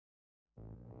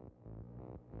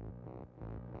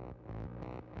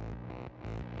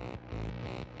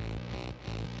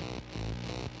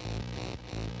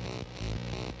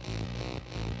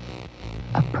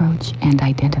acknowledge and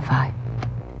identify.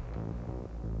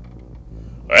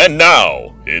 And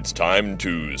now, it's time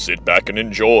to sit back and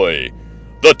enjoy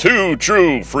the Two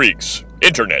True Freaks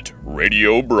Internet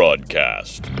Radio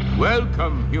Broadcast.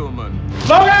 Welcome, human.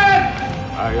 Logan!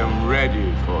 I am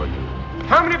ready for you.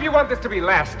 How many of you want this to be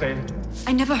lasting?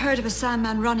 I never heard of a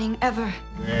Sandman running, ever.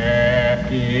 There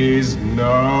is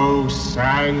no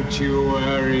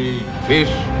sanctuary. Fish,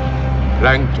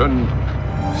 plankton,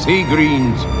 sea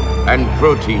greens, and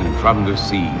protein from the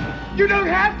sea. You don't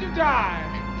have to die.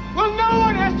 Well, no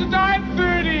one has to die at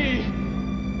 30.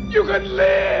 You can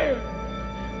live.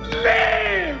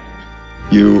 Live!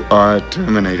 You are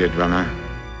terminated, runner.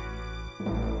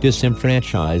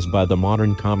 Disenfranchised by the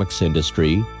modern comics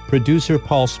industry, producer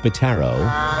Paul Spataro,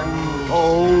 An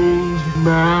old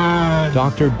man.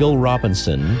 Dr. Bill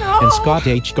Robinson, and Scott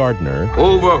H. Gardner.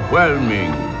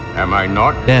 Overwhelming, am I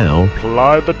not? Now,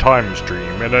 ply the time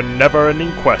stream in a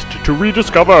never-ending quest to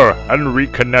rediscover and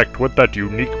reconnect with that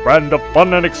unique brand of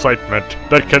fun and excitement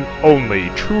that can only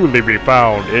truly be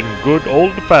found in good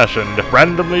old-fashioned,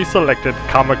 randomly selected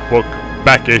comic book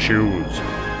back issues.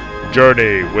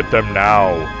 Journey with them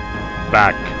now.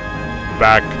 Back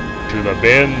to the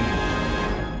bin.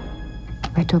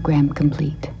 Retrogram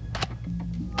complete.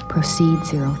 Proceed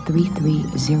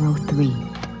 03303.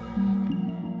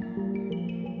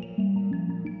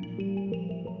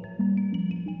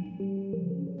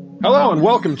 Hello and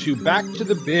welcome to Back to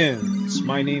the Bins.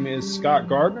 My name is Scott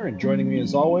Gardner, and joining me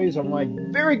as always are my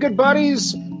very good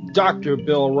buddies, Dr.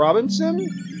 Bill Robinson.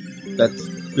 That's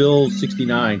Bill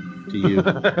 69 to you.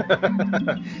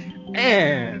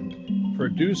 And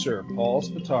producer Paul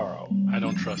Spataro. I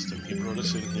don't trust him. He brought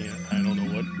us in here. I don't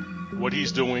know what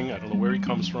he's doing. I don't know where he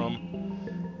comes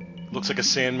from. Looks like a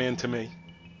Sandman to me.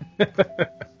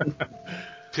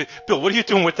 Bill, what are you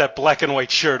doing with that black and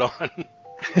white shirt on?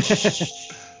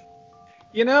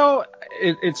 You know,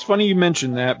 it's funny you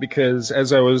mentioned that, because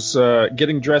as I was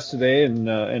getting dressed today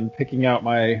and picking out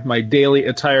my daily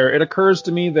attire, it occurs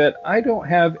to me that I don't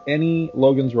have any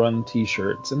Logan's Run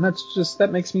t-shirts, and that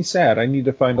makes me sad. I need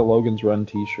to find a Logan's Run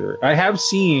t-shirt. I have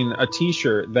seen a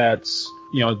t-shirt that's,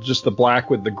 just the black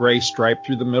with the gray stripe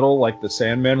through the middle, like the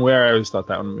Sandman wear. I always thought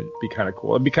that one would be kind of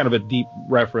cool. It'd be kind of a deep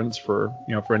reference for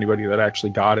anybody that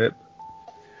actually got it.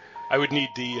 I would need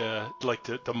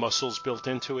the muscles built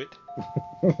into it.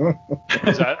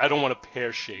 Because I don't want a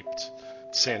pear-shaped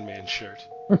Sandman shirt.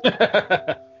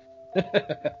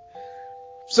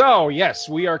 So, yes,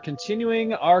 we are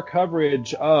continuing our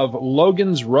coverage of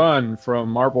Logan's Run from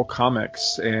Marvel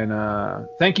Comics. And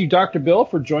thank you, Dr. Bill,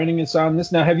 for joining us on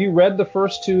this. Now, have you read the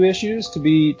first two issues to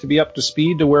be up to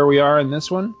speed to where we are in this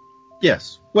one?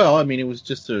 Yes. Well, it was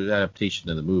just an adaptation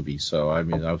of the movie, so, I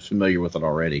was familiar with it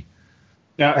already.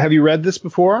 Now, have you read this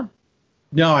before?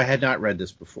 No, I had not read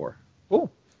this before.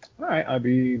 Cool. All right, I'd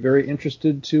be very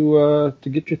interested to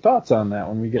get your thoughts on that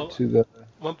when we get to the.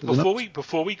 Well,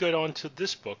 before we go on to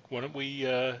this book, why don't we?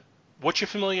 What's your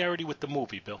familiarity with the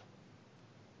movie, Bill?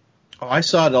 Oh, I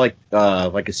saw it like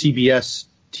a CBS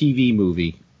TV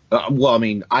movie. I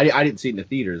didn't see it in the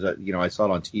theaters. I saw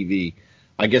it on TV.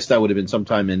 I guess that would have been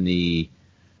sometime in the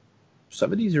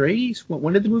 70s or 80s.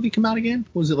 When did the movie come out again?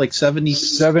 Was it like 70?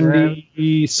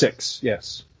 76,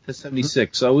 yes.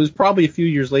 76. So it was probably a few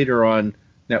years later on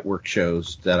network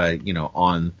shows that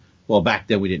back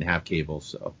then we didn't have cable.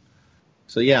 So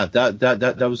yeah,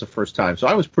 that was the first time. So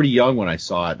I was pretty young when I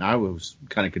saw it, and I was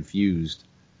kind of confused.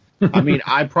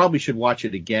 I probably should watch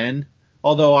it again,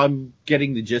 although I'm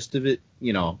getting the gist of it.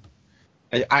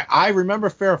 I remember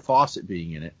Farrah Fawcett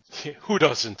being in it. Who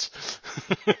doesn't?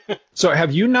 So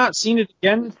have you not seen it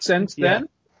again since then?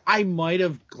 I might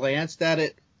have glanced at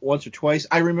it once or twice.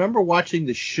 I remember watching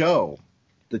the show,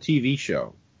 the TV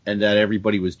show, and that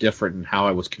everybody was different and how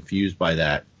I was confused by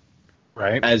that.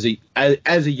 Right. As a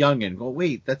youngin', go,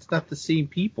 wait, that's not the same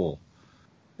people.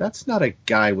 That's not a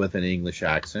guy with an English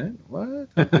accent. What?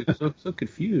 I'm so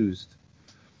confused.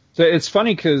 So it's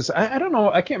funny because I don't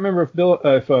know. I can't remember if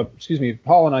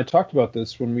Paul and I talked about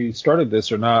this when we started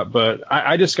this or not. But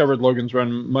I discovered Logan's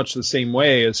Run much the same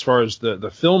way as far as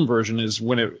the film version is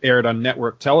when it aired on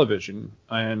network television,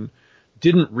 and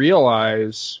didn't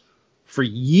realize for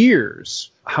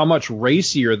years how much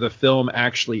racier the film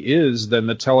actually is than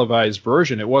the televised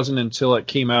version. It wasn't until it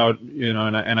came out, and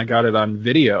I got it on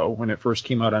video when it first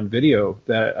came out on video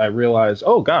that I realized,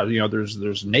 oh God,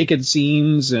 there's naked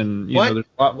scenes and there's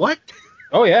a lot. What?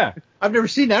 Oh yeah, I've never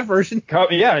seen that version.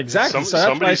 Yeah, exactly.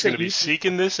 Somebody's going to be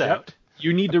seeking this out.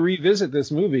 You need to revisit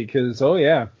this movie because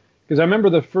I remember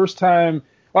the first time.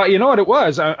 Well, you know what it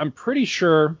was? I'm pretty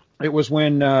sure it was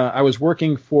when I was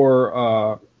working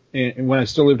for when I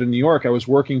still lived in New York, I was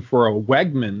working for a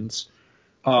Wegmans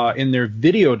in their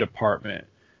video department.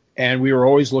 And we were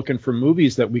always looking for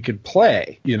movies that we could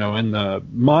play, in the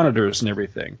monitors and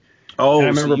everything. Oh, and I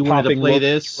remember so you wanted to play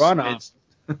this?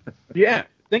 Yeah,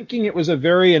 thinking it was a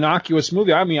very innocuous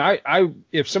movie. I mean, I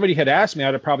if somebody had asked me,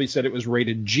 I'd have probably said it was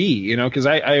rated G, because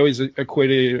I always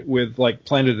equated it with like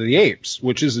Planet of the Apes,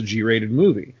 which is a G-rated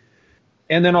movie.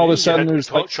 And then all of a sudden there's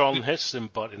like Charlton Heston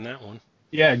butt in that one.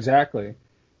 Yeah, exactly.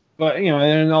 But and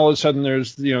then all of a sudden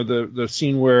there's the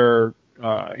scene where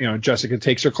Jessica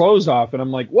takes her clothes off, and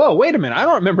I'm like, whoa, wait a minute, I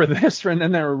don't remember this. And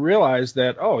then I realized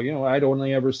that I'd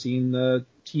only ever seen the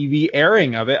TV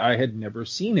airing of it. I had never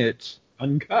seen it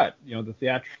uncut, the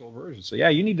theatrical version. So yeah,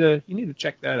 you need to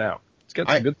check that out. It's got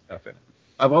some good stuff in it.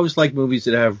 I've always liked movies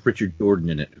that have Richard Jordan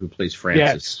in it, who plays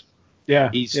Francis.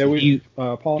 Yeah, he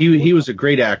was a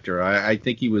great actor. I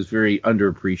think he was very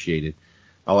underappreciated.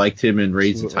 I liked him in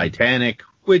Raising Titanic,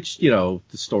 which the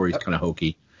story's kind of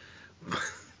hokey.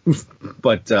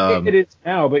 But it is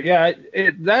now. But yeah,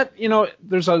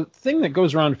 there's a thing that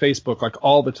goes around Facebook like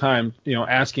all the time,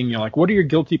 asking like, what are your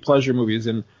guilty pleasure movies?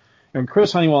 And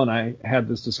Chris Honeywell and I had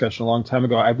this discussion a long time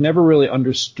ago. I've never really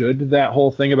understood that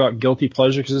whole thing about guilty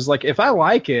pleasure, because it's like, if I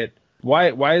like it,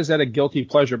 why is that a guilty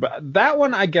pleasure? But that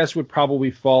one, I guess, would probably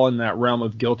fall in that realm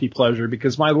of guilty pleasure,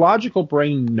 because my logical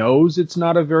brain knows it's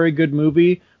not a very good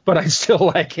movie, but I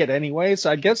still like it anyway.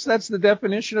 So I guess that's the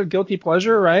definition of guilty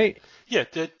pleasure, right? Yeah,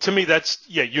 to me that's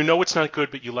it's not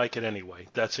good, but you like it anyway.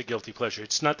 That's a guilty pleasure.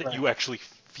 It's not that you actually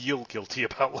feel guilty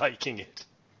about liking it.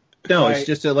 No, it's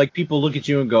just that, like, people look at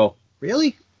you and go,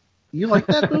 "Really? You like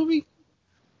that movie?"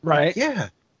 Right?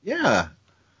 Yeah.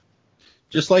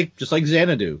 Just like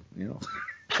Xanadu,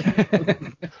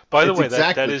 By the way,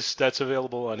 that's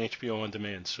available on HBO on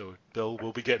demand. So Bill,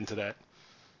 we'll be getting to that.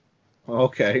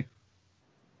 Okay.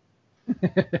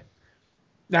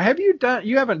 Now,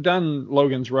 you haven't done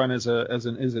Logan's Run as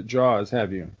an Is It Jaws,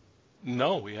 have you?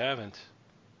 No, we haven't.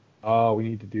 Oh, we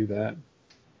need to do that.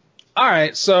 All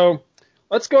right, so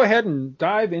let's go ahead and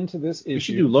dive into this issue. We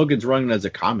should do Logan's Run as a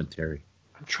commentary.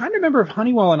 I'm trying to remember if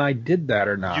Honeywell and I did that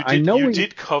or not. You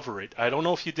did cover it. I don't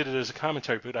know if you did it as a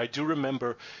commentary, but I do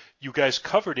remember you guys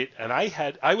covered it, and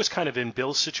I was kind of in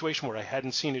Bill's situation where I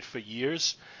hadn't seen it for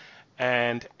years,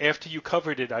 and after you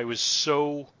covered it, I was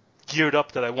so geared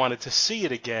up that I wanted to see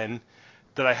it again,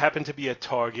 that I happened to be at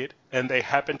Target, and they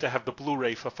happened to have the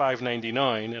Blu-ray for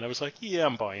 $5.99, and I was like, yeah,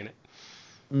 I'm buying it.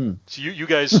 So you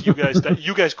guys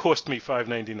cost me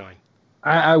 $5.99.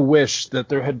 I wish that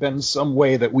there had been some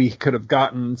way that we could have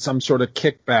gotten some sort of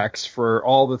kickbacks for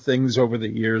all the things over the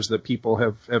years that people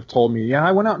have told me. Yeah,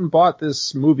 I went out and bought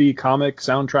this movie, comic,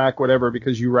 soundtrack, whatever,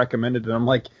 because you recommended it. I'm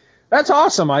like, that's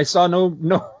awesome. I saw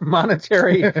no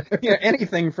monetary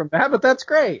anything from that, but that's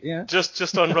great. Yeah.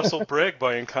 Just on Russell Bragg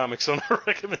buying comics on our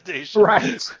recommendation.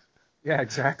 Right. Yeah,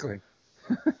 exactly.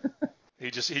 He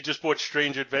just bought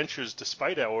Strange Adventures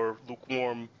despite our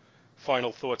lukewarm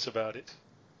final thoughts about it.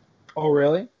 Oh,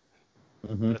 really?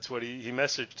 Mm-hmm. That's what he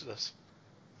messaged us.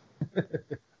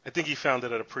 I think he found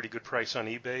it at a pretty good price on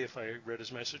eBay, if I read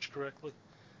his message correctly.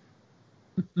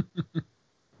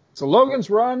 So Logan's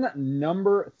Run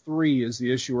number 3 is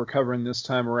the issue we're covering this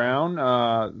time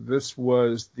around. This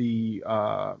was the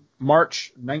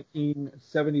March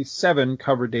 1977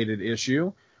 cover dated issue.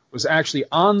 It was actually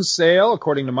on sale,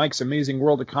 according to Mike's Amazing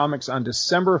World of Comics, on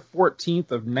December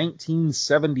 14th of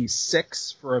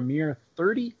 1976 for a mere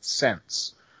 30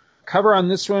 cents. Cover on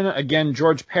this one, again,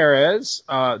 George Perez,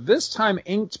 this time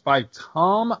inked by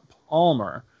Tom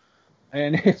Palmer.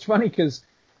 And it's funny because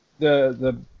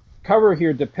the cover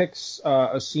here depicts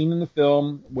a scene in the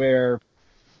film where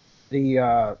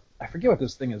I forget what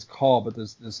this thing is called, but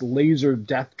this laser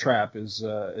death trap is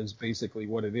basically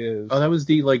what it is. Oh, that was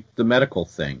the medical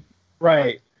thing.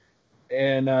 Right.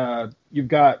 And you've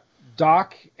got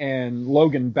Doc and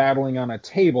Logan battling on a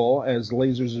table as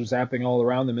lasers are zapping all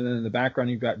around them, and then in the background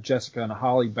you've got Jessica and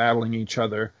Holly battling each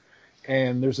other.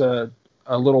 And there's a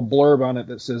little blurb on it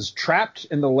that says, "Trapped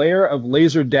in the lair of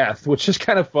laser death," which is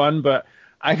kind of fun, but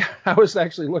I was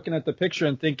actually looking at the picture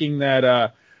and thinking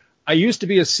that I used to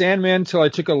be a Sandman till I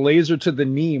took a laser to the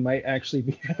knee might actually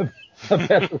be a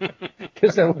better one,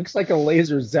 because it looks like a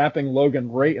laser zapping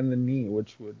Logan right in the knee,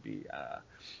 which would be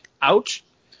ouch.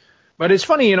 But it's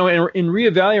funny, in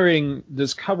reevaluating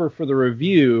this cover for the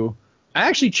review, I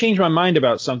actually changed my mind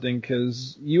about something,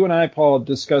 because you and I, Paul,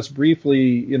 discussed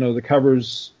briefly, the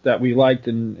covers that we liked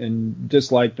and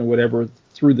disliked and whatever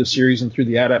through the series and through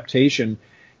the adaptation.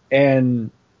 And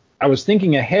I was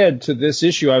thinking ahead to this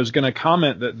issue. I was going to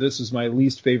comment that this is my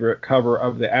least favorite cover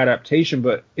of the adaptation,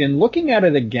 but in looking at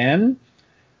it again,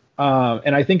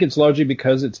 And I think it's largely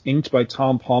because it's inked by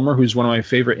Tom Palmer, who's one of my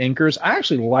favorite inkers. I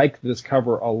actually like this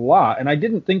cover a lot, and I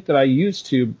didn't think that I used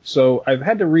to, so I've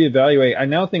had to reevaluate. I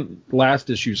now think last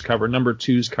issue's cover, number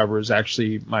 2's cover, is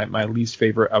actually my least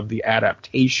favorite of the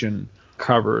adaptation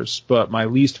covers, but my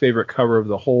least favorite cover of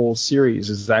the whole series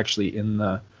is actually in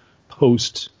the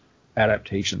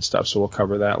post-adaptation stuff, so we'll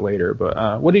cover that later.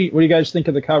 But what do you guys think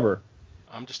of the cover?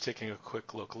 I'm just taking a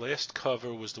quick look. Last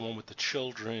cover was the one with the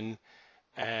children,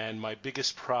 and my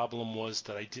biggest problem was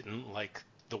that I didn't like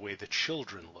the way the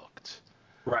children looked.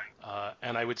 Right.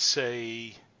 And I would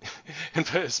say,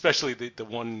 especially the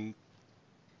one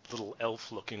little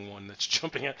elf-looking one that's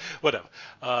jumping out. Whatever.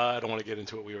 I don't want to get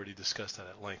into it. We already discussed that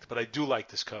at length. But I do like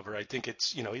this cover. I think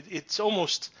it's, it's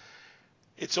almost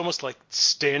like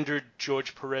standard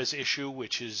George Perez issue,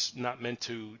 which is not meant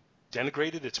to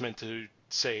denigrate it. It's meant to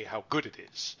say how good it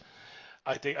is.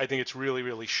 I think it's really,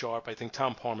 really sharp. I think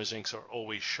Tom Palmer's inks are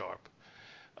always sharp.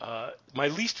 My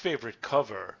least favorite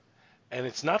cover, and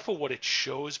it's not for what it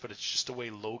shows, but it's just the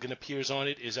way Logan appears on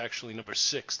it, is actually number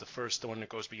 6, the first one that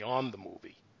goes beyond the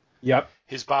movie. Yep.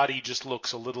 His body just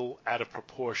looks a little out of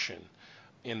proportion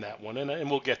in that one, and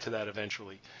we'll get to that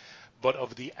eventually. But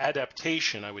of the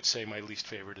adaptation, I would say my least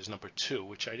favorite is number 2,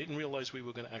 which I didn't realize we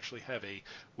were going to actually have a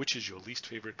which is your least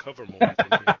favorite cover moment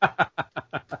in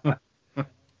here.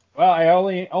 Well, I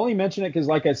only mention it because,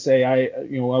 like I say, I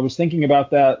was thinking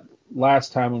about that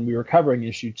last time when we were covering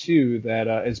issue 2. That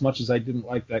as much as I didn't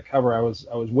like that cover, I was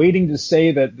waiting to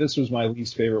say that this was my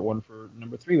least favorite one for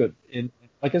number 3. But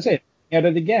like I say, at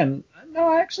it again, no,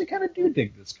 I actually kind of do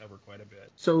dig this cover quite a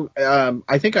bit. So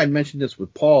I think I mentioned this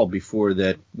with Paul before,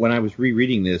 that when I was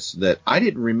rereading this, that I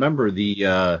didn't remember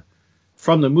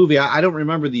from the movie. I don't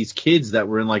remember these kids that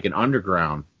were in like an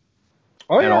underground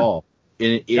at all.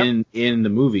 In the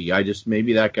movie,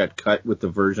 maybe that got cut with the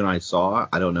version I saw.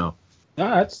 I don't know. No,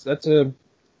 that's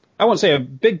I won't say a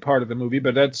big part of the movie,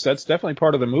 but that's definitely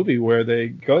part of the movie where they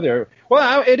go there.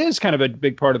 Well, it is kind of a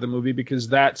big part of the movie because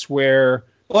that's where.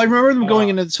 Well, I remember them going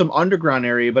into some underground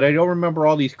area, but I don't remember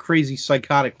all these crazy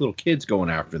psychotic little kids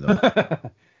going after them.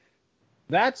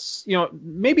 That's,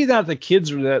 maybe not the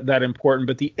kids are that important,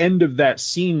 but the end of that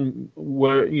scene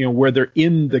where they're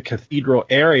in the cathedral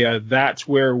area, that's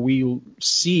where we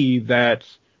see that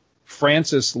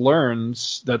Francis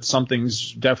learns that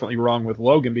something's definitely wrong with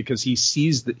Logan because he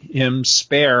sees him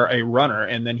spare a runner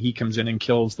and then he comes in and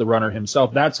kills the runner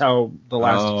himself. That's how the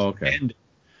last ended.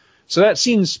 So that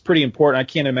scene's pretty important. I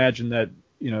can't imagine that,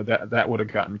 that would have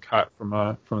gotten cut from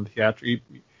the theater. You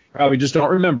probably just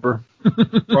don't remember.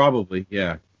 Probably,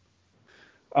 yeah.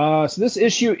 So this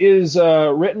issue is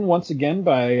written once again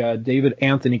by David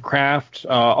Anthony Kraft,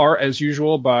 art as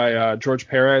usual by George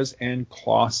Perez and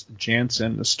Klaus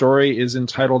Janson. The story is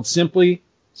entitled simply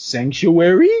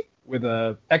Sanctuary with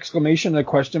a exclamation and a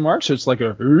question mark. So it's like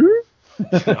a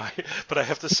but I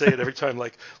have to say it every time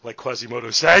like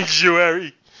Quasimodo,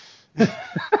 Sanctuary.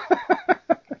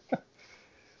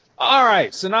 All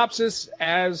right, synopsis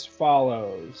as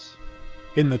follows.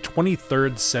 In the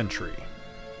 23rd century,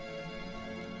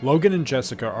 Logan and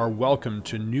Jessica are welcomed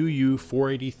to New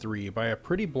U-483 by a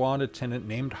pretty blonde attendant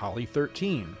named Holly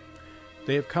 13.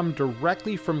 They have come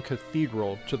directly from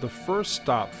Cathedral to the first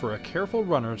stop for a careful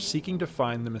runner seeking to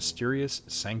find the mysterious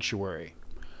Sanctuary.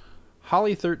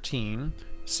 Holly 13,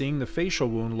 seeing the facial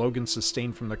wound Logan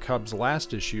sustained from the Cubs'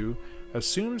 last issue,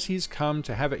 assumes he's come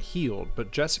to have it healed,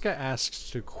 but Jessica asks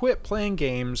to quit playing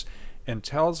games and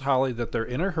tells Holly that they're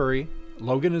in a hurry,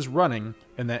 Logan is running,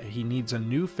 and that he needs a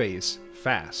new face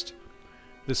fast.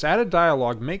 This added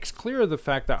dialogue makes clear the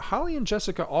fact that Holly and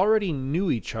Jessica already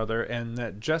knew each other and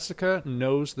that Jessica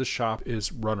knows the shop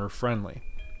is runner-friendly.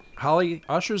 Holly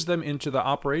ushers them into the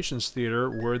operations theater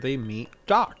where they meet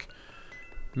Doc.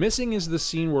 Missing is the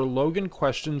scene where Logan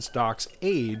questions Doc's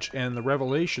age and the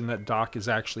revelation that Doc is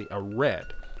actually a Red.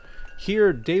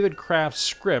 Here, David Kraft's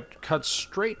script cuts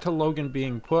straight to Logan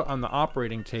being put on the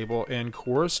operating table and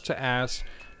coerced to ask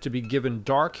to be given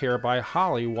dark hair by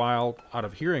Holly while, out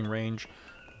of hearing range,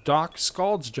 Doc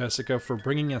scalds Jessica for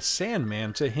bringing a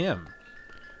Sandman to him.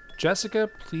 Jessica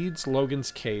pleads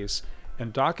Logan's case,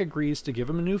 and Doc agrees to give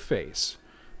him a new face.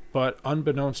 But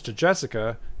unbeknownst to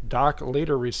Jessica, Doc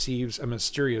later receives a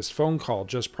mysterious phone call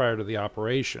just prior to the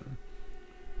operation.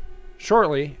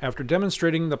 Shortly, after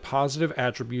demonstrating the positive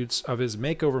attributes of his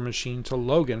makeover machine to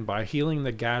Logan by healing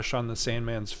the gash on the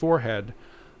Sandman's forehead,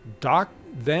 Doc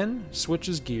then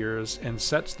switches gears and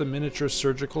sets the miniature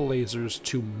surgical lasers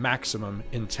to maximum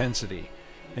intensity,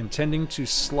 intending to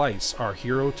slice our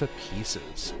hero to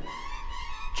pieces.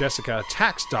 Jessica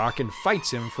attacks Doc and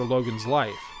fights him for Logan's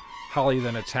life. Holly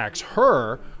then attacks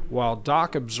her, while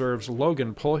Doc observes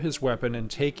Logan pull his weapon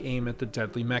and take aim at the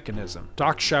deadly mechanism.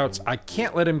 Doc shouts, "I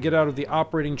can't let him get out of the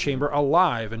operating chamber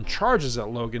alive," and charges at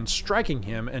Logan, striking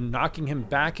him and knocking him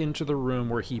back into the room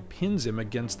where he pins him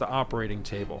against the operating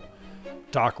table.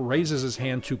 Doc raises his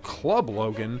hand to club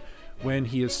Logan when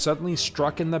he is suddenly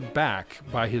struck in the back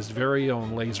by his very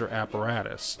own laser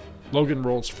apparatus. Logan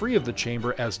rolls free of the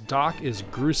chamber as Doc is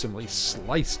gruesomely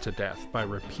sliced to death by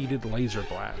repeated laser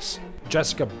blasts.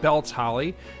 Jessica belts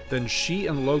Holly, then she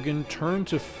and Logan turn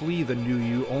to flee the New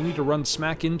You only to run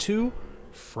smack into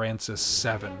Francis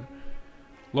 7.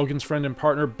 Logan's friend and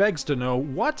partner begs to know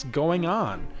what's going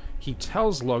on. He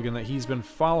tells Logan that he's been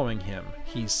following him,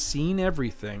 he's seen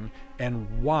everything,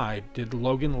 and why did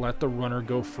Logan let the runner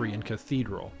go free in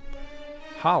Cathedral?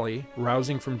 Holly,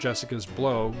 rousing from Jessica's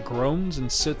blow, groans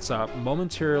and sits up,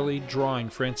 momentarily drawing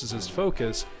Francis's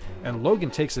focus, and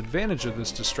Logan takes advantage of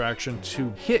this distraction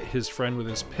to hit his friend with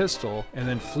his pistol and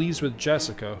then flees with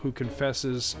Jessica, who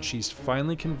confesses she's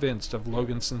finally convinced of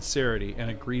Logan's sincerity and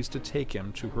agrees to take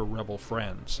him to her rebel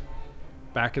friends.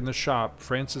 Back in the shop,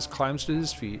 Francis climbs to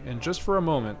his feet and just for a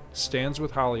moment stands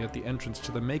with Holly at the entrance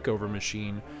to the makeover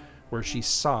machine, where she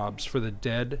sobs for the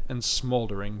dead and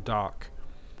smoldering Doc.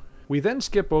 We then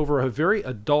skip over a very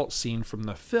adult scene from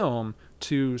the film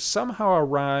to somehow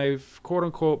arrive,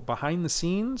 quote-unquote, behind the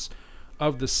scenes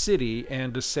of the city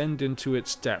and descend into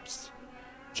its depths.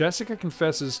 Jessica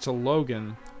confesses to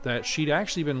Logan that she'd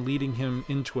actually been leading him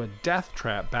into a death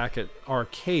trap back at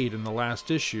Arcade in the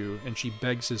last issue, and she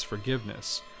begs his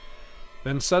forgiveness.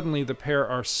 Then suddenly the pair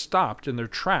are stopped in their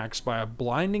tracks by a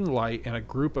blinding light and a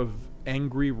group of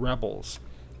angry rebels.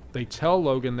 They tell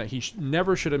Logan that he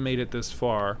never should have made it this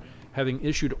far, having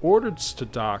issued orders to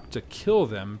Doc to kill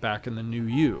them back in the New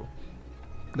You.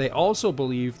 They also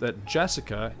believe that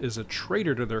Jessica is a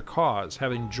traitor to their cause,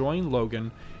 having joined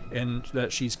Logan, and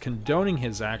that she's condoning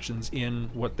his actions in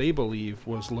what they believe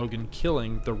was Logan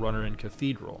killing the runner in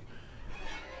Cathedral.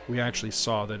 We actually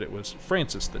saw that it was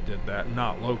Francis that did that,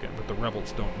 not Logan, but the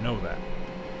rebels don't know that.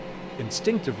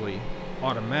 Instinctively,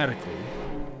 automatically,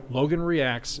 Logan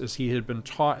reacts as he had been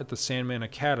taught at the Sandman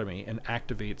Academy and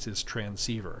activates his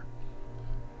transceiver.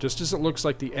 Just as it looks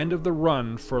like the end of the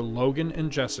run for Logan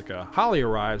and Jessica, Holly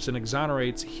arrives and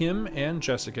exonerates him and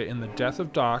Jessica in the death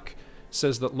of Doc,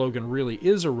 says that Logan really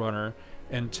is a runner,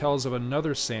 and tells of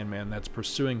another Sandman that's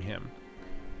pursuing him.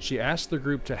 She asks the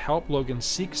group to help Logan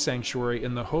seek sanctuary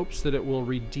in the hopes that it will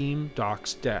redeem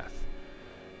Doc's death.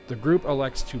 The group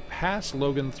elects to pass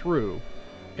Logan through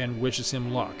and wishes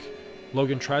him luck.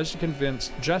 Logan tries to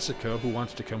convince Jessica, who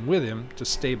wants to come with him, to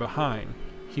stay behind.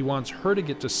 He wants her to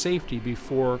get to safety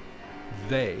before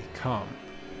they come.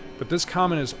 But this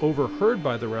comment is overheard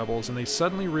by the rebels, and they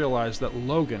suddenly realize that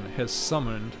Logan has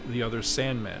summoned the other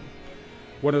Sandmen.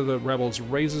 One of the rebels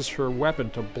raises her weapon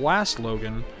to blast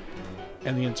Logan,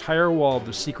 and the entire wall of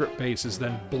the secret base is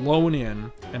then blown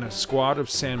in, and a squad of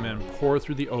Sandmen pour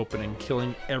through the opening,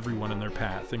 killing everyone in their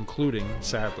path, including,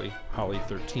 sadly, Holly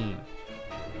 13.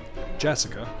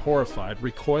 Jessica, horrified,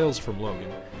 recoils from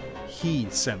Logan. He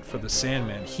sent for the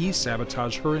Sandman. He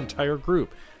sabotaged her entire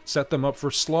group, set them up for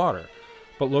slaughter.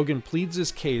 But Logan pleads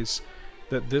his case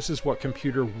that this is what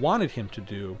Computer wanted him to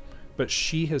do, but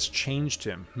she has changed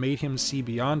him, made him see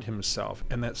beyond himself,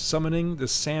 and that summoning the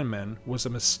Sandman was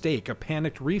a mistake, a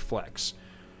panicked reflex.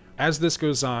 As this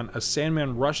goes on, a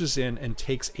Sandman rushes in and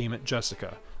takes aim at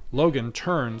Jessica. Logan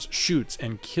turns, shoots,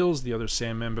 and kills the other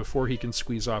Sandman before he can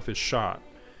squeeze off his shot.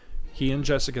 He and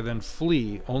Jessica then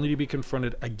flee, only to be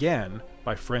confronted again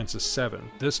by Francis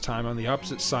 7, this time on the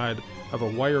opposite side of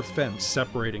a wire fence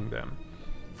separating them.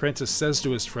 Francis says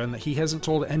to his friend that he hasn't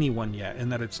told anyone yet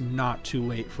and that it's not too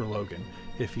late for Logan.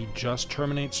 If he just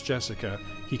terminates Jessica,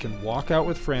 he can walk out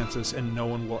with Francis and no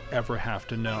one will ever have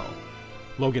to know.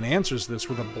 Logan answers this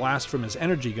with a blast from his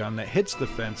energy gun that hits the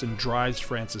fence and drives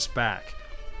Francis back.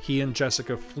 He and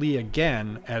Jessica flee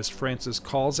again as Francis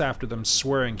calls after them,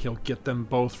 swearing he'll get them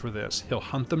both for this. He'll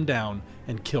hunt them down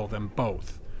and kill them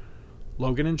both.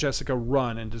 Logan and Jessica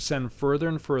run and descend further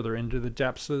and further into the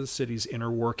depths of the city's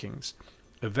inner workings.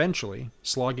 Eventually,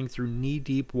 slogging through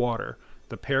knee-deep water,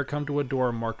 the pair come to a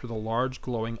door marked with a large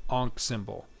glowing Ankh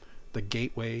symbol, the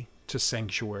gateway to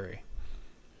Sanctuary.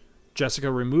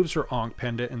 Jessica removes her Ankh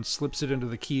pendant and slips it into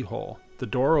the keyhole. The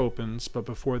door opens, but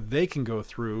before they can go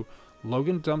through,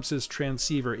 Logan dumps his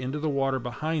transceiver into the water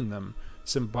behind them,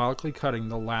 symbolically cutting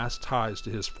the last ties to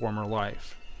his former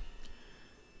life.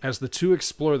 As the two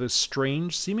explore this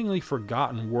strange, seemingly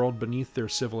forgotten world beneath their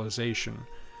civilization,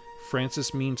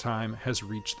 Francis, meantime, has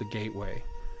reached the gateway.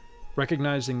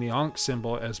 Recognizing the Ankh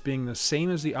symbol as being the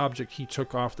same as the object he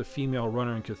took off the female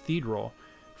runner in Cathedral,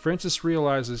 Francis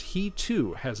realizes he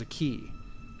too has a key.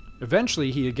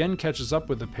 Eventually, he again catches up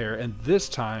with the pair, and this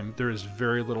time there is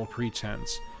very little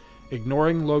pretense.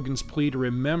 Ignoring Logan's plea to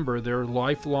remember their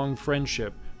lifelong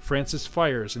friendship, Francis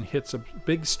fires and hits a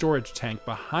big storage tank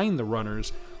behind the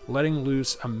runners, letting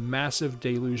loose a massive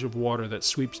deluge of water that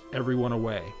sweeps everyone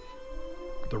away.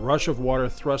 The rush of water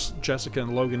thrusts Jessica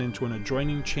and Logan into an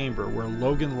adjoining chamber where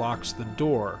Logan locks the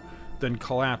door, then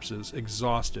collapses,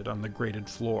 exhausted, on the grated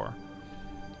floor.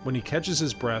 When he catches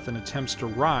his breath and attempts to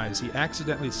rise, he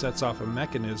accidentally sets off a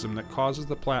mechanism that causes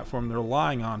the platform they're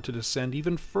lying on to descend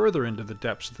even further into the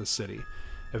depths of the city,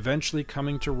 eventually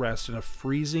coming to rest in a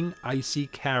freezing, icy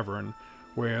cavern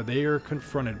where they are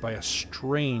confronted by a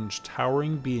strange,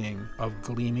 towering being of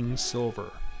gleaming silver.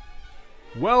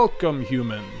 Welcome,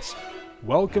 humans!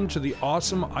 Welcome to the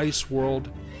awesome ice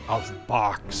world of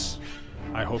Box.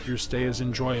 I hope your stay is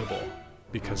enjoyable,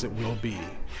 because it will be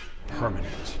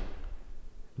permanent.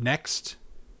 Next,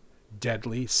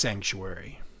 Deadly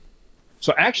Sanctuary.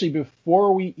 So actually,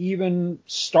 before we even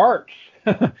start,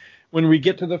 when we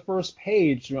get to the first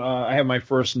page, I have my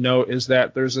first note, is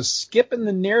that there's a skip in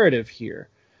the narrative here.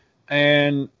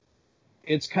 And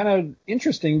it's kind of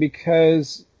interesting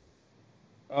because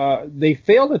they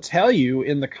fail to tell you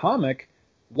in the comic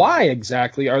why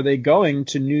exactly are they going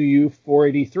to New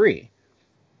U-483,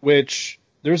 which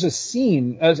there's a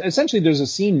scene, essentially there's a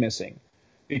scene missing.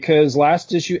 Because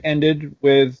last issue ended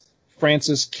with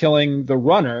Francis killing the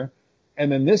runner,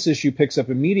 and then this issue picks up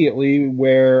immediately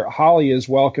where Holly is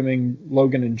welcoming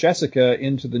Logan and Jessica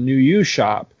into the New U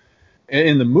shop.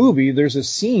 In the movie, there's a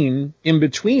scene in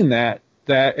between that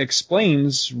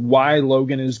explains why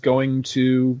Logan is going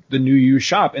to the New U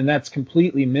shop, and that's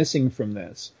completely missing from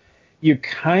this. You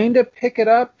kind of pick it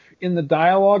up in the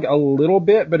dialogue a little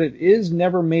bit, but it is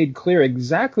never made clear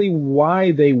exactly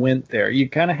why they went there. You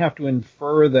kind of have to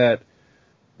infer that.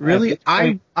 Really?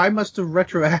 I must have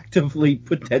retroactively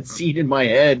put that scene in my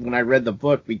head when I read the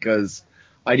book because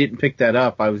I didn't pick that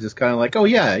up. I was just kind of like, oh,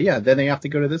 yeah, then they have to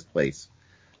go to this place.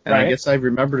 And right. I guess I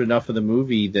remembered enough of the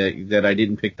movie that I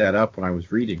didn't pick that up when I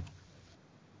was reading.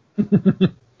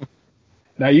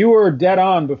 Now, you were dead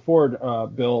on before,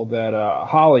 Bill, that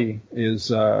Holly was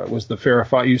the Farrah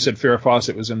Fawcett. You said Farrah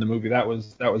Fawcett was in the movie. That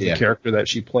was the character that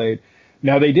she played.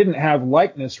 Now, they didn't have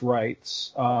likeness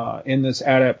rights in this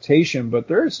adaptation, but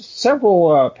there's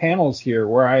several panels here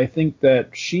where I think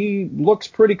that she looks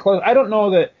pretty close. I don't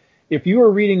know that if you were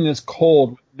reading this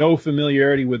cold, no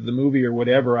familiarity with the movie or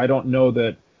whatever, I don't know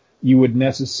that you would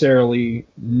necessarily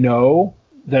know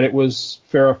that it was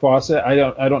Farrah Fawcett.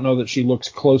 I don't know that she looks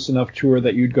close enough to her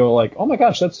that you'd go like, oh my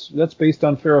gosh, that's based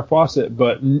on Farrah Fawcett.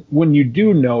 But when you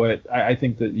do know it, I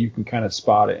think that you can kind of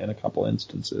spot it in a couple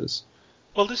instances.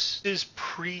 Well, this is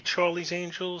pre-Charlie's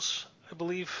Angels, I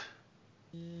believe.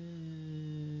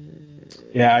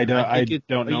 Yeah, I don't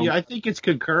know. Yeah, I think it's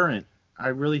concurrent. I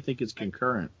really think it's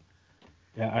concurrent.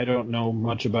 Yeah, I don't know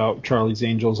much about Charlie's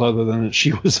Angels other than that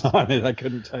she was on it. I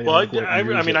couldn't tell you. Well, I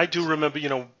mean, I do remember,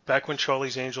 back when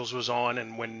Charlie's Angels was on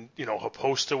and when, her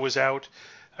poster was out.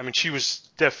 I mean, she was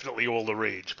definitely all the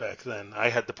rage back then. I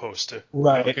had the poster.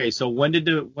 Right. Okay, so when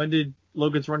did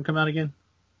Logan's Run come out again?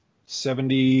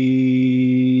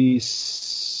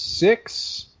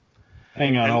 76.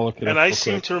 Hang on, I'll look it up. And I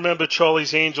seem to remember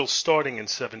Charlie's Angels starting in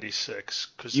 76.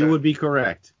 You would be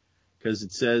correct. Because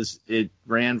it says it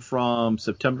ran from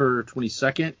September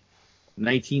 22nd,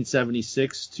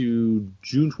 1976 to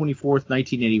June 24th,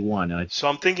 1981. So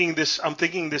I'm thinking this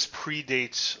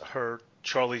predates her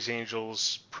Charlie's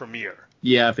Angels premiere.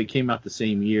 Yeah, if it came out the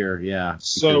same year, yeah.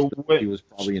 So he was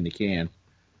probably in the can.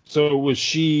 So was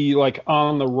she like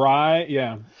on the rise?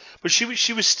 Yeah. But she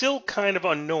was still kind of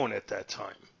unknown at that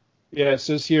time. Yeah, it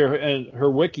says here, and her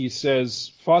wiki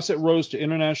says, Fawcett rose to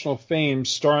international fame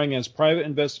starring as private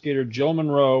investigator Jill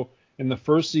Monroe in the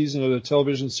first season of the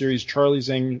television series Charlie's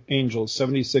Angels,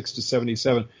 76 to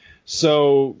 77.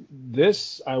 So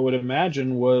this, I would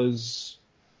imagine, was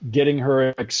getting her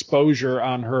exposure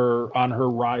on her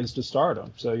rise to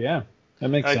stardom. So, yeah, that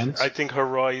makes sense. I think her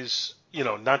rise,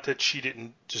 not that she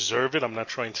didn't deserve it. I'm not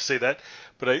trying to say that.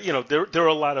 But, there are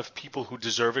a lot of people who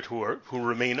deserve it who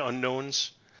remain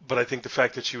unknowns. But I think the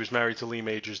fact that she was married to Lee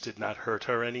Majors did not hurt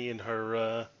her any in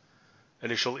her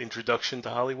initial introduction to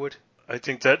Hollywood. I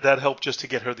think that helped just to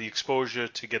get her the exposure,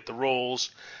 to get the roles,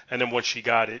 and then once she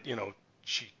got it,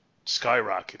 she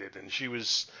skyrocketed, and she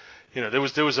was, there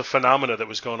was a phenomena that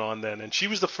was going on then, and she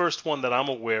was the first one that I'm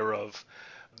aware of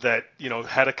that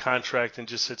had a contract and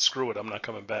just said, screw it, I'm not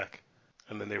coming back,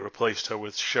 and then they replaced her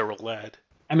with Cheryl Ladd.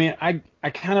 I mean, I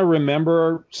kind of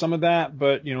remember some of that,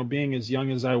 but being as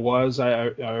young as I was, I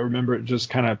remember it just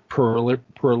kind of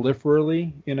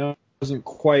peripherally. I wasn't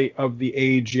quite of the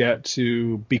age yet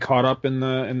to be caught up in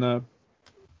the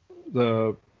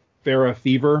Farrah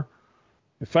fever.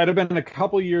 If I'd have been a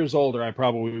couple years older, I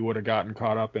probably would have gotten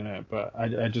caught up in it. But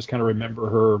I just kind of remember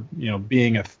her,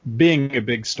 being a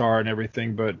big star and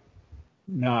everything, but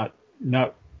not.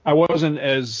 I wasn't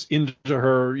as into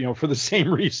her, for the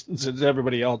same reasons as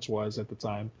everybody else was at the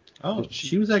time. Oh,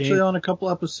 she was actually on a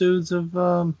couple episodes of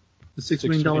the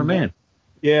 $6 Million Man.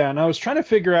 Yeah, and I was trying to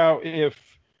figure out if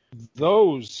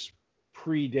those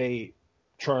predate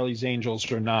Charlie's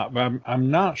Angels or not, but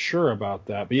I'm not sure about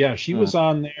that. But yeah, she was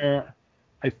on there.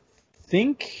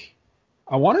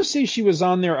 I want to say she was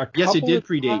on there a couple of times. Yes, it did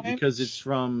predate because it's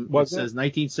from, it says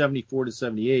 1974 to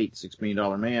 78, $6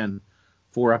 Million Man.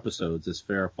 4 episodes as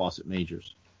Farrah Fawcett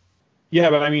Majors.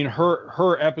 Yeah, but I mean,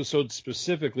 her episodes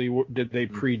specifically, did they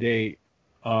predate?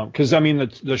 Because I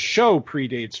mean, the show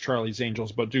predates Charlie's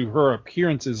Angels, but do her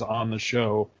appearances on the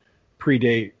show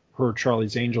predate her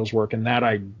Charlie's Angels work? And that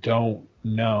I don't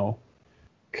know.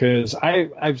 Because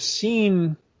I've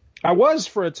seen, I was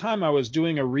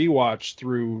doing a rewatch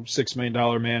through $6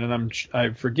 Million Man, and I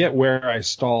forget where I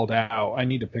stalled out. I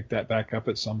need to pick that back up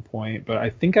at some point, but I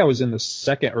think I was in the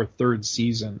 2nd or 3rd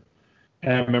season,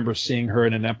 and I remember seeing her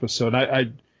in an episode.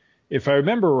 If I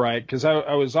remember right, because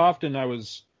I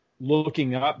was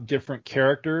looking up different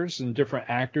characters and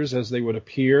different actors as they would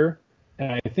appear,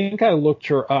 and I think I looked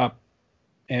her up.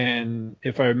 And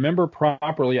if I remember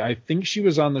properly, I think she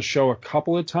was on the show a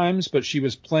couple of times, but she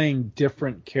was playing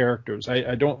different characters.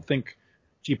 I don't think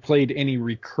she played any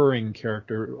recurring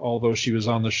character, although she was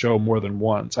on the show more than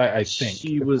once, I think.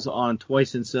 She was on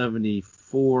twice in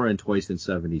 74 and twice in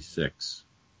 76.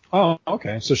 Oh,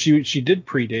 okay. So she did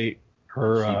predate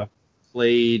her. She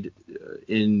played,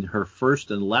 in her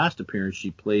first and last appearance,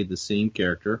 she played the same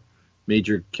character,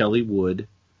 Major Kelly Wood.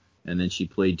 And then she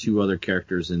played 2 other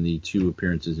characters in the 2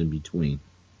 appearances in between.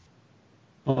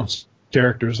 Oh,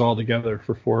 characters all together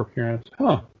for 4 appearances.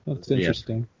 Huh, that's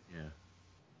interesting. Yeah.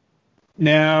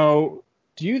 Now,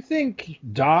 do you think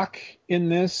Doc in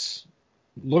this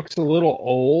looks a little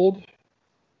old?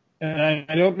 And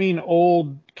I don't mean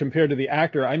old compared to the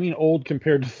actor. I mean old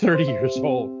compared to 30 years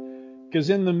old. Because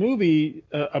in the movie,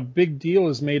 a big deal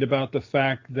is made about the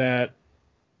fact that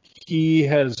he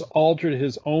has altered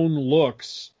his own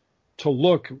looks to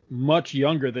look much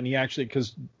younger than he actually,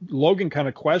 because Logan kind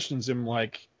of questions him,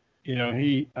 like,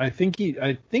 I think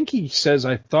he says,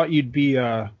 I thought you'd be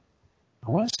I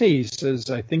want to say he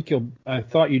says, I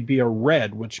thought you'd be a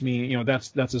red, which means,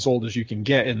 that's as old as you can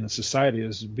get in the society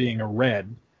as being a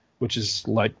red, which is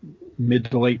like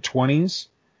mid to late 20s.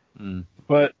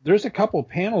 But there's a couple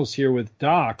panels here with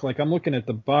Doc, like I'm looking at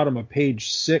the bottom of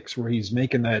page 6 where he's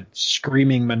making that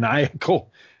screaming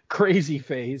maniacal crazy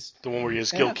face. The one where he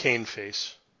has Gil Kane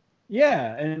face.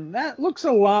 Yeah, and that looks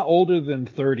a lot older than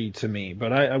 30 to me,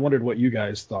 but I wondered what you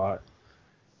guys thought.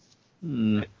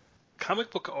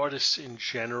 Comic book artists in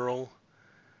general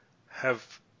have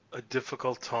a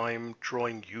difficult time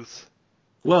drawing youth.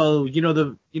 Well,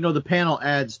 the panel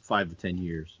adds 5 to 10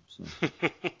 years. So.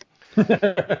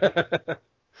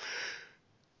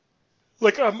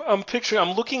 Like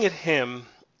I'm looking at him,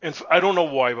 and I don't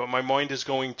know why, but my mind is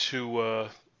going to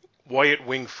Wyatt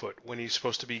Wingfoot when he's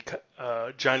supposed to be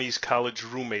Johnny's college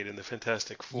roommate in the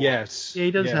Fantastic Four. Yes. Yeah,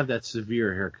 he does have that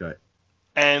severe haircut.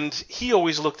 And he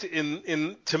always looked,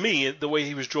 to me, the way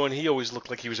he was drawn, he always looked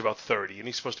like he was about 30, and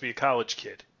he's supposed to be a college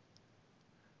kid.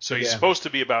 So he's supposed to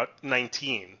be about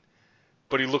 19,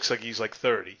 but he looks like he's like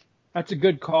 30. That's a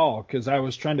good call, because I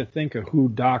was trying to think of who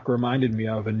Doc reminded me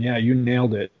of, and yeah, you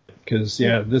nailed it. Because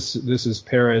this is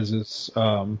Perez's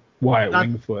Wyatt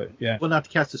Wingfoot. Yeah. Well, not to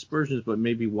cast aspersions, but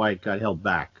maybe Wyatt got held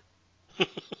back.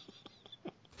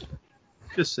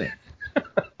 Just saying.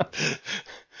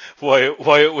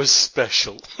 Wyatt was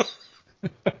special.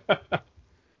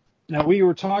 Now, we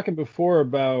were talking before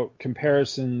about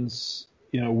comparisons,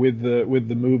 with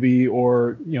the movie,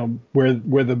 or where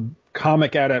the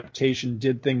comic adaptation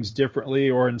did things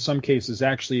differently, or in some cases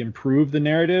actually improved the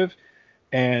narrative.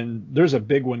 And there's a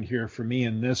big one here for me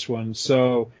in this one.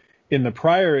 So in the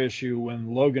prior issue,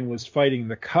 when Logan was fighting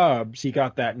the Cubs, he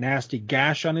got that nasty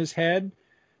gash on his head.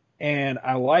 And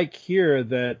I like here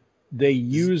that they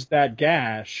used that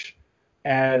gash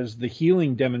as the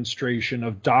healing demonstration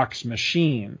of Doc's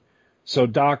machine. So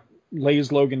Doc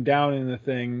lays Logan down in the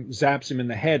thing, zaps him in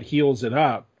the head, heals it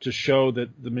up to show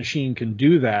that the machine can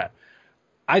do that.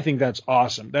 I think that's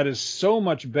awesome. That is so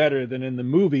much better than in the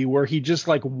movie where he just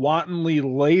like wantonly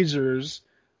lasers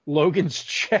Logan's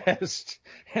chest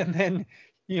and then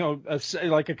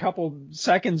like a couple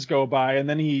seconds go by, and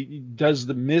then he does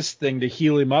the mist thing to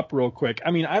heal him up real quick.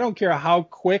 I mean, I don't care how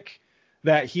quick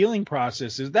that healing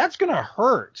process is. That's going to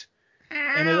hurt.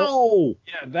 Ow!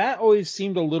 That always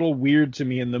seemed a little weird to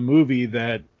me in the movie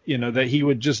that he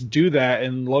would just do that,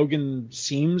 and Logan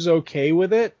seems okay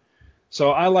with it.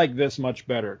 So I like this much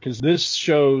better because this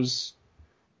shows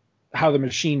how the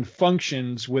machine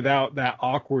functions without that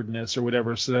awkwardness or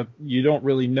whatever, so that you don't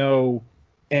really know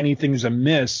anything's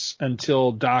amiss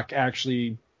until Doc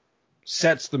actually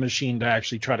sets the machine to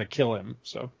actually try to kill him.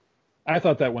 So I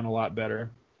thought that went a lot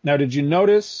better. Now, did you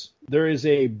notice there is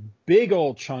a big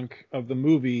old chunk of the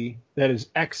movie that is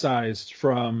excised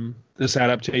from this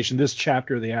adaptation, this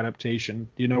chapter of the adaptation?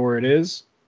 Do you know where it is?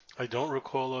 I don't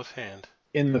recall offhand.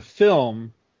 In the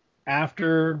film,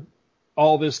 after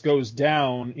all this goes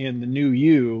down in the New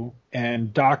You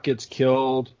and Doc gets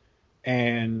killed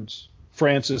and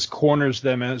Francis corners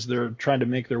them as they're trying to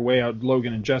make their way out,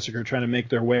 Logan and Jessica are trying to make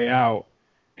their way out,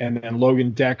 and then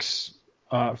Logan decks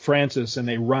Francis and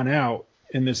they run out.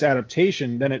 In this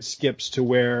adaptation, then it skips to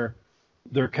where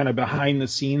they're kind of behind the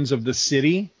scenes of the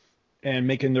city and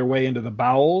making their way into the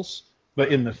bowels. But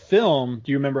in the film,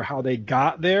 do you remember how they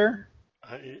got there?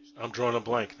 I'm drawing a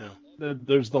blank now.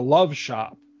 There's the love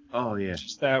shop. Oh, yeah.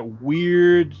 Just that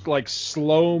weird, like,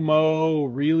 slow-mo,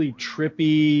 really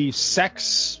trippy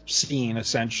sex scene,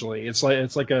 essentially. It's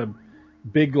like a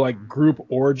big, like, group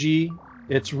orgy.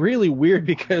 It's really weird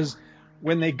because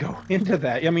when they go into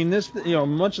that, I mean,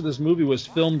 much of this movie was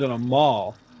filmed in a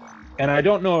mall, and I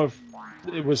don't know if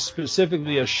it was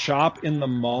specifically a shop in the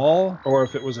mall or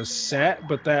if it was a set,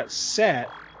 but that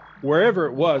set, wherever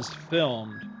it was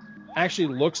filmed, actually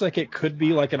looks like it could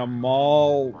be like in a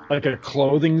mall, like a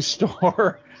clothing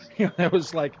store. It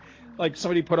was like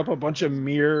somebody put up a bunch of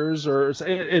mirrors, or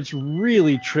it's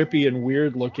really trippy and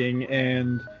weird looking.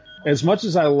 And as much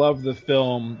as I love the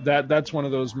film, that's one of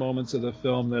those moments of the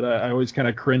film that I always kind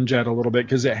of cringe at a little bit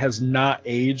because it has not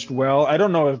aged well. I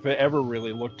don't know if it ever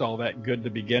really looked all that good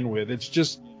to begin with. It's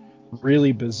just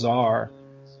really bizarre.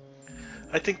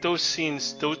 I think those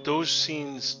scenes,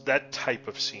 that type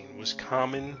of scene was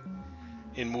common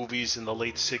in movies in the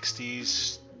late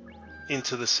 60s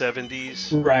into the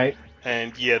 70s. Right.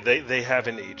 And yeah, they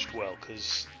haven't aged well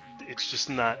because it's just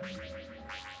not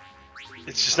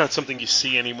something you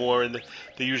see anymore, and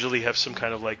they usually have some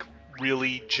kind of like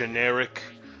really generic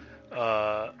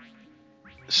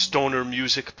stoner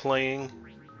music playing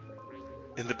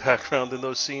in the background in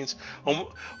those scenes,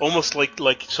 almost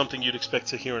like something you'd expect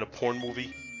to hear in a porn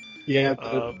movie. Yeah,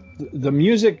 the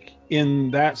music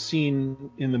in that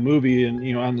scene in the movie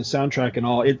and on the soundtrack and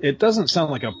all, it doesn't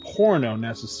sound like a porno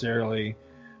necessarily,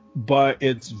 but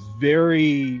it's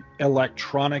very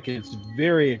electronic. It's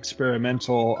very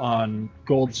experimental on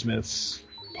Goldsmith's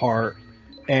part.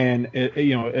 And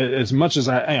as much as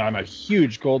I'm a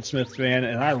huge Goldsmith fan,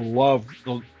 and I love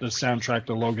the soundtrack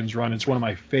to Logan's Run. It's one of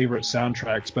my favorite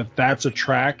soundtracks. But that's a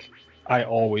track I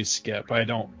always skip. I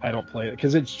don't play it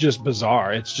because it's just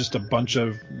bizarre. It's just a bunch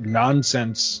of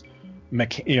nonsense,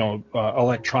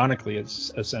 electronically,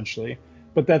 it's essentially.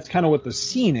 But that's kind of what the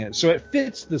scene is. So it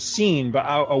fits the scene, but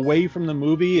away from the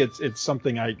movie, it's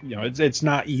something it's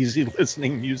not easy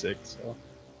listening music.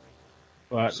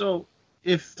 So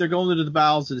if they're going into the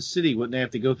bowels of the city, wouldn't they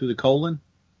have to go through the colon?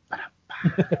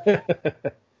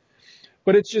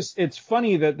 But it's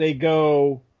funny that they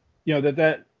go,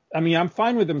 I'm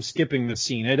fine with them skipping the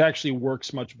scene. It actually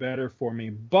works much better for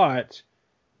me. But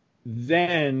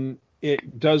then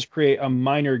it does create a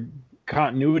minor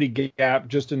continuity gap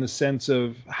just in the sense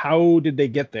of how did they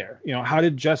get there? How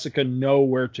did Jessica know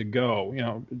where to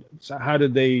go? So how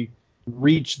did they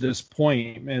reach this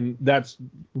point? And that's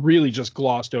really just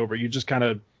glossed over. You just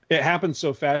it happens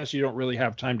so fast you don't really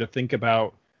have time to think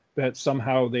about that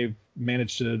somehow they've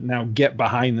managed to now get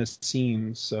behind the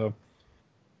scenes. So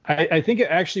I think it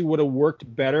actually would have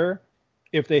worked better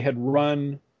if they had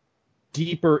run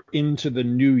deeper into the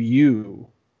New You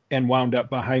and wound up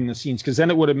behind the scenes, because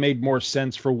then it would have made more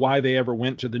sense for why they ever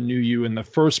went to the New You in the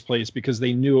first place, because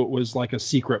they knew it was like a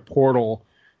secret portal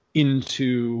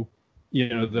into,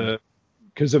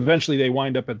 because eventually they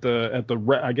wind up at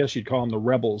the I guess you'd call them the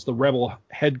rebels, the rebel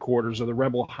headquarters or the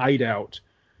rebel hideout,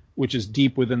 which is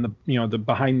deep within the, the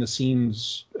behind the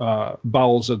scenes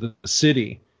bowels of the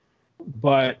city.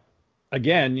 But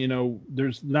again,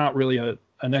 there's not really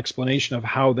an explanation of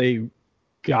how they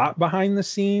got behind the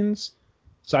scenes.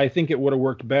 So I think it would have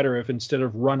worked better if instead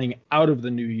of running out of the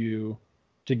New You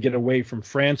to get away from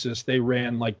Francis, they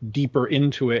ran like deeper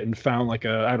into it and found like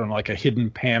a hidden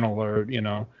panel or,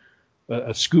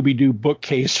 a Scooby-Doo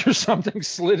bookcase or something,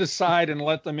 slid aside and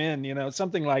let them in,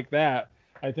 something like that.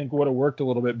 I think would have worked a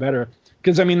little bit better.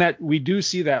 Because I mean that we do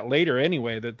see that later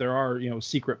anyway, that there are,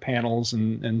 secret panels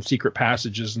and secret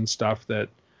passages and stuff that,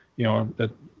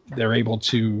 that they're able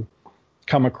to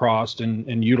come across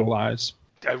and utilize.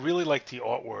 I really like the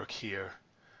artwork here.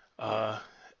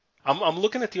 I'm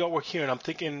looking at the artwork here and I'm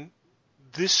thinking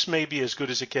this may be as good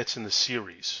as it gets in the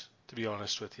series, to be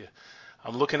honest with you.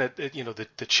 I'm looking at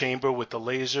the chamber with the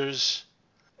lasers,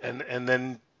 and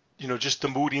then just the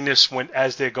moodiness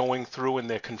as they're going through and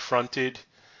they're confronted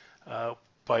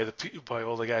by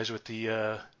all the guys with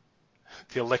the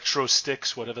electro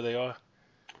sticks, whatever they are.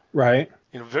 Right.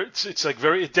 It's like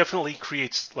very. It definitely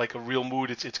creates like a real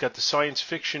mood. It's got the science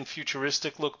fiction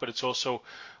futuristic look, but it's also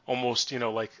almost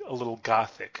like a little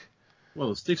gothic. Well,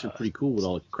 the sticks are pretty cool with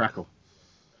all the crackle.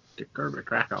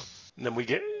 Crackle. And then we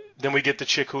get the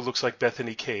chick who looks like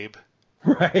Bethany Cabe.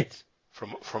 Right.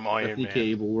 From Iron Bethany Man.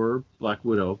 Cabe or Black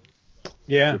Widow.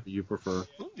 Yeah. If you prefer.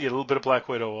 Yeah, a little bit of Black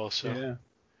Widow also. Yeah.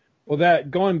 Well, that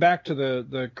going back to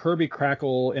the Kirby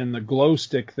crackle and the glow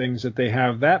stick things that they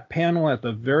have, that panel at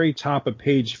the very top of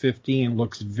page 15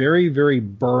 looks very, very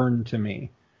burned to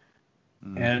me.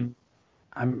 And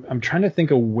I'm trying to think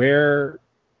of where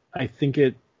I think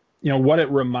it, what it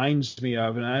reminds me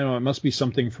of, and I don't know, it must be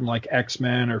something from like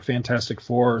X-Men or Fantastic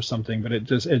Four or something, but it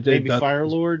just maybe Fire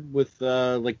Lord with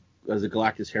like as a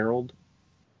Galactus Herald.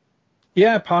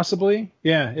 Yeah, possibly.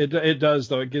 Yeah, it does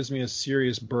though. It gives me a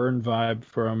serious burn vibe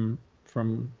from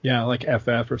like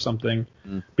FF or something.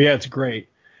 But yeah, it's great.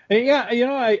 And yeah,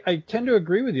 I tend to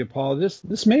agree with you, Paul.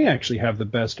 This may actually have the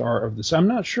best art of this. I'm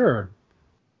not sure.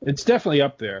 It's definitely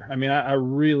up there. I mean, I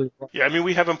really. Yeah, I mean,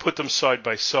 we haven't put them side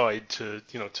by side to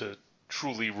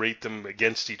truly rate them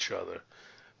against each other.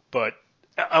 But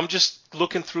I'm just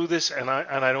looking through this, and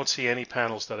I don't see any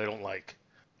panels that I don't like.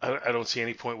 I don't see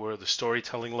any point where the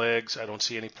storytelling lags. I don't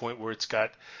see any point where it's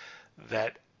got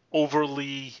that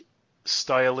overly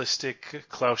stylistic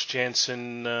Klaus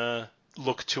Janson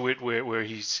look to it, where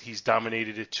he's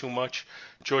dominated it too much.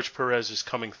 George Perez is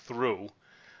coming through,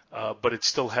 but it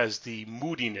still has the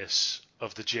moodiness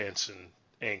of the Janson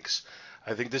inks.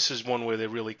 I think this is one where they're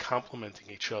really complementing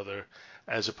each other,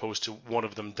 as opposed to one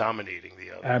of them dominating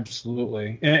the other.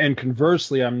 Absolutely. And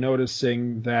conversely, I'm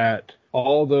noticing that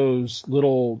all those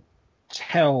little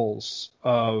tells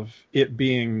of it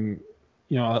being,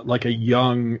 like a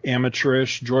young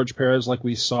amateurish George Perez, like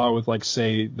we saw with, like,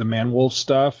 say, the Man-Wolf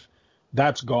stuff,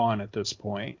 that's gone at this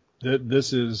point.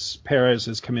 This is Perez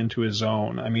has come into his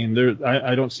own. I mean,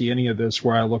 I don't see any of this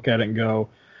where I look at it and go,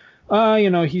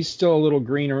 he's still a little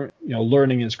greener,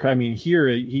 learning his craft. I mean, here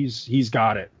he's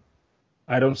got it.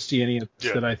 I don't see any of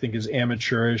this that I think is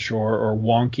amateurish or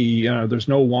wonky. There's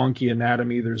no wonky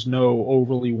anatomy. There's no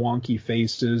overly wonky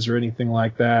faces or anything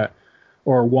like that,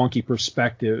 or wonky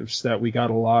perspectives that we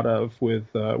got a lot of with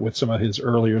some of his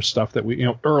earlier stuff that we,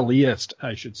 earliest,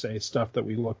 I should say, stuff that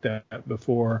we looked at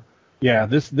before. Yeah,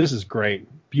 this is great.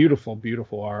 Beautiful,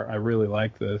 beautiful art. I really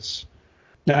like this.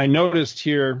 Now, I noticed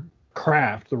here,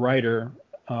 Kraft, the writer,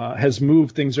 has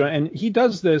moved things around, and he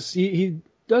does this. He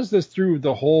does this through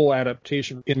the whole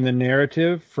adaptation in the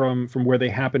narrative from where they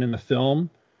happen in the film.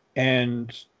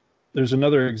 And there's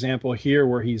another example here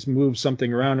where he's moved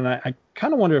something around, and I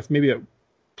kind of wonder if maybe it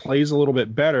plays a little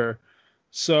bit better.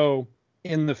 So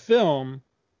in the film,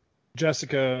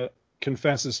 Jessica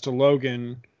confesses to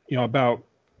Logan, about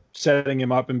setting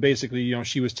him up, and basically,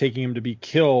 she was taking him to be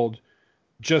killed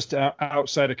just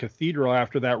outside a cathedral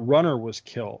after that runner was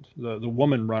killed, the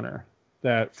woman runner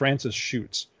that Francis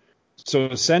shoots. So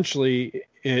essentially,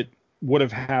 it would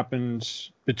have happened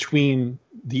between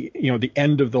the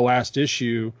end of the last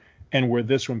issue and where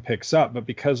this one picks up. But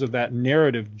because of that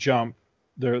narrative jump,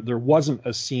 there wasn't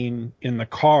a scene in the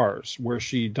cars where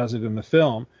she does it in the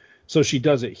film. So she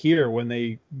does it here when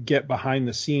they get behind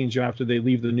the scenes after they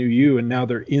leave the New U, and now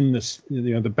they're in this,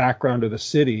 the background of the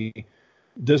city.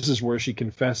 This is where she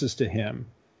confesses to him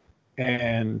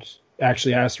and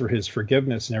actually asks for his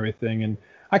forgiveness and everything. And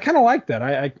I kind of like that.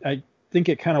 I think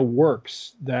it kind of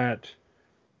works that,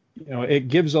 it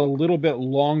gives a little bit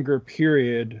longer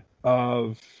period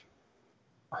of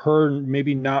her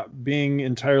maybe not being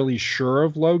entirely sure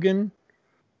of Logan.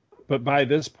 But by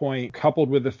this point, coupled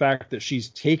with the fact that she's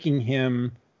taking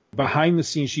him behind the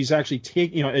scenes, she's actually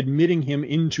admitting him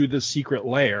into the secret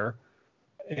lair,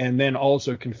 and then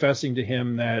also confessing to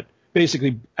him that,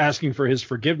 basically asking for his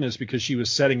forgiveness because she was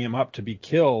setting him up to be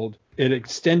killed. It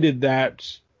extended that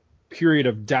period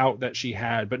of doubt that she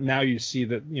had, but now you see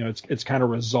that, it's kind of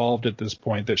resolved at this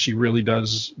point, that she really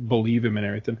does believe him and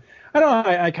everything. I don't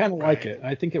know. I kind of like it.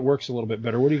 I think it works a little bit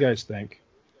better. What do you guys think?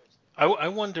 I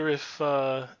wonder if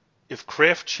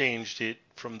Kraft changed it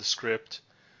from the script,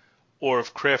 or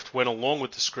if Kraft went along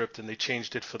with the script and they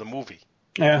changed it for the movie.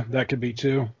 Yeah, that could be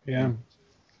too. Yeah.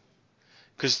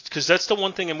 Because that's the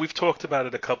one thing, and we've talked about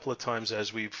it a couple of times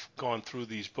as we've gone through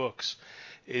these books,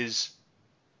 is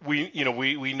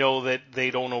we know that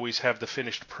they don't always have the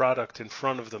finished product in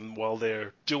front of them while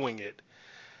they're doing it.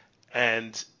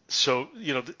 And so,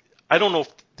 I don't know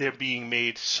if they're being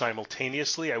made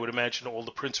simultaneously. I would imagine all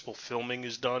the principal filming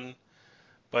is done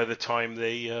by the time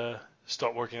they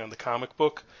start working on the comic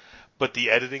book. But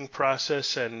the editing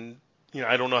process and,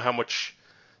 I don't know how much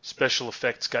special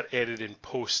effects got added in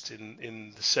post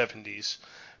in the 70s.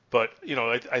 But,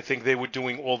 I think they were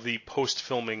doing all the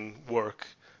post-filming work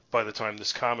by the time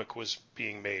this comic was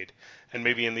being made. And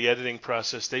maybe in the editing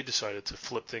process, they decided to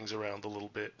flip things around a little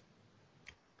bit.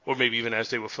 Or maybe even as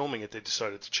they were filming it, they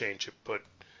decided to change it. But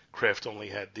Kraft only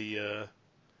had the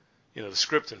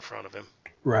script in front of him.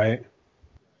 Right.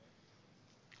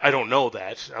 I don't know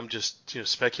that. I'm just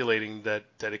speculating that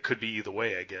it could be either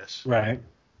way, I guess. Right.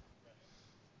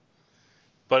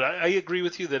 But I agree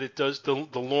with you that it does. The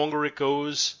longer it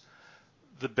goes,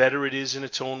 the better it is in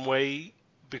its own way,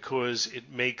 because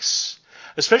it makes,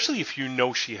 especially if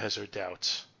she has her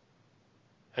doubts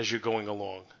as you're going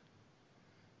along.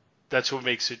 That's what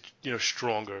makes it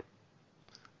stronger.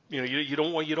 You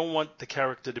don't want the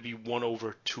character to be won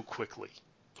over too quickly.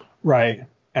 Right.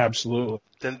 Absolutely.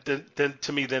 Then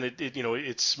to me,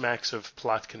 it smacks of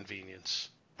plot convenience.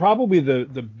 Probably the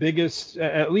biggest,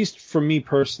 at least for me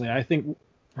personally, I think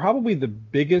probably the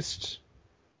biggest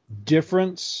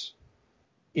difference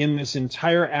in this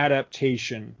entire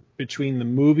adaptation between the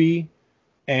movie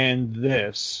and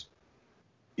this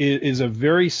is a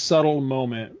very subtle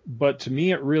moment, but to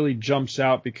me it really jumps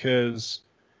out because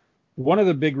one of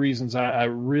the big reasons I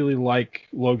really like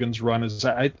Logan's run is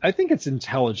I think it's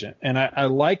intelligent, and I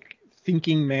like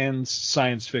thinking man's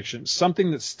science fiction,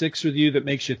 something that sticks with you, that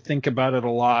makes you think about it a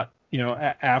lot,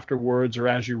 afterwards or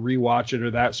as you rewatch it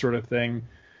or that sort of thing.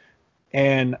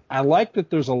 And I like that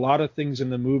there's a lot of things in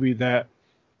the movie that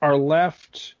are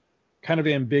left kind of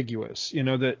ambiguous,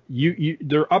 that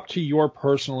they're up to your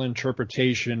personal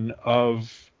interpretation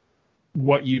of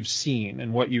what you've seen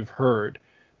and what you've heard,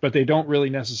 but they don't really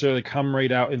necessarily come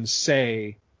right out and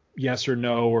say yes or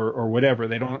no or whatever.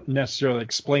 They don't necessarily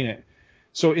explain it.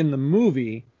 So in the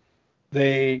movie,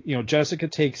 Jessica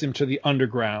takes him to the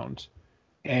underground,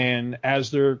 and as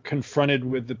they're confronted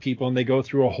with the people and they go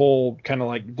through a whole kind of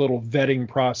like little vetting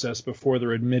process before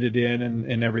they're admitted in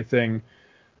and everything,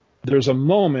 there's a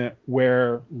moment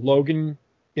where Logan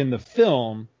in the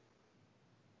film,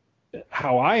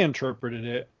 how I interpreted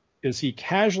it, is he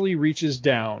casually reaches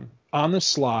down on the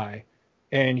sly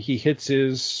and he hits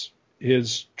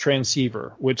his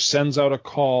transceiver, which sends out a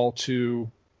call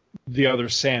to the other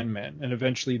Sandmen, and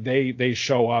eventually they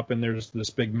show up and there's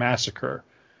this big massacre.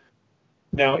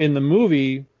 Now in the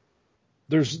movie,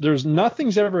 there's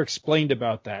nothing's ever explained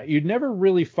about that. You'd never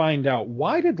really find out,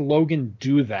 why did Logan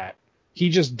do that? He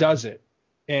just does it,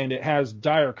 and it has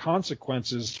dire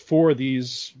consequences for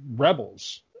these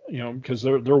rebels, because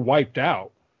they're wiped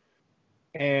out.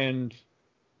 And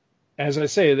as I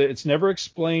say, it's never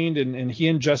explained, and he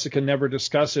and Jessica never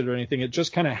discuss it or anything. It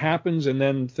just kind of happens, and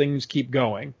then things keep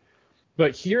going.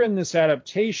 But here in this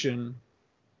adaptation,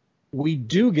 we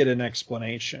do get an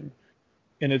explanation.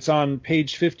 And it's on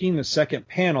page 15, the second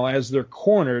panel, as they're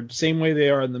cornered, same way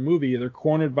they are in the movie. They're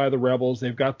cornered by the rebels.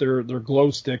 They've got their glow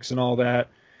sticks and all that.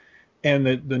 And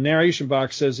the narration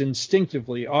box says,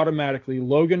 instinctively, automatically,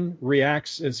 Logan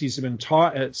reacts as he's been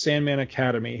taught at Sandman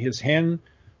Academy. His hand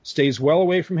stays well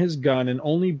away from his gun and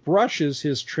only brushes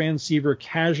his transceiver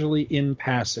casually in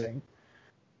passing.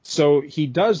 So he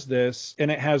does this,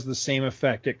 and it has the same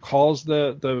effect. It calls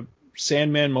the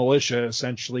Sandman militia,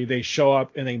 essentially. They show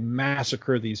up and they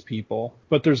massacre these people.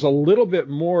 But there's a little bit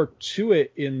more to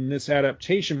it in this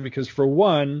adaptation, because for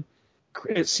one,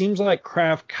 it seems like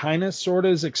Kraft kind of sort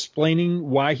of is explaining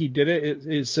why he did it.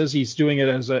 It says he's doing it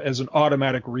as an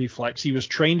automatic reflex. He was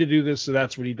trained to do this, so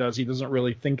that's what he does. He doesn't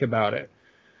really think about it.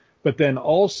 But then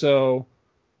also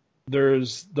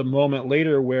there's the moment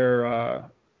later where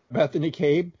Bethany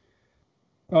Cabe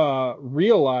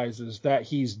realizes that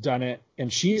he's done it,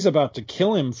 and she's about to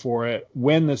kill him for it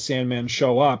when the Sandmen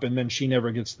show up, and then she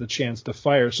never gets the chance to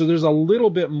fire. So there's a little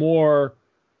bit more.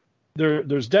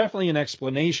 There's definitely an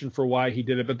explanation for why he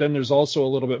did it, but then there's also a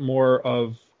little bit more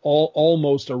of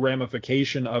almost a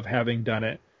ramification of having done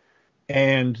it.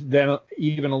 And then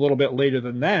even a little bit later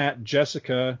than that,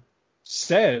 Jessica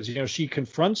says, she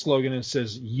confronts Logan and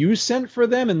says, "You sent for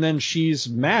them?" And then she's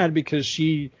mad because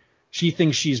she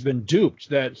thinks she's been duped,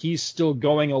 that he's still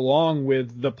going along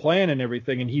with the plan and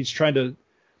everything, and he's trying to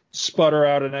sputter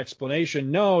out an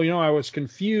explanation. No, I was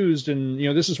confused, and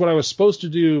this is what I was supposed to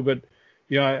do, but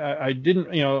I didn't.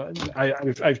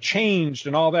 I've changed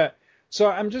and all that. So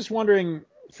I'm just wondering,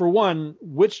 for one,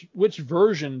 which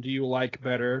version do you like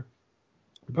better?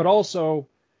 But also,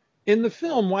 in the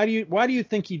film, why do you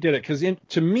think he did it? Because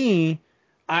to me,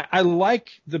 I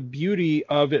like the beauty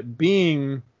of it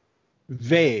being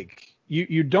vague.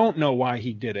 You don't know why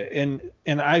he did it,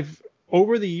 and I've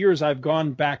over the years I've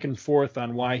gone back and forth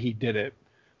on why he did it.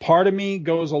 Part of me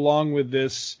goes along with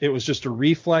this. It was just a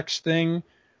reflex thing,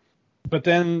 but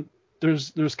then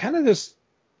there's kind of this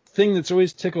thing that's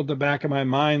always tickled the back of my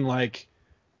mind, like,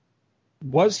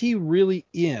 was he really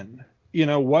in?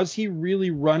 Was he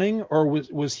really running, or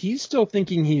was he still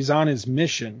thinking he's on his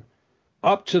mission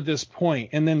up to this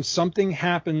point, and then something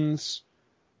happens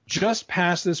just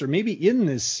past this, or maybe in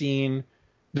this scene,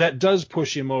 that does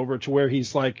push him over to where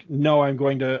he's like, no, I'm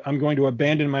going to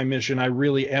abandon my mission. I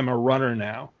really am a runner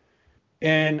now.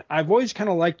 And I've always kind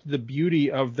of liked the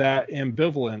beauty of that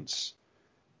ambivalence.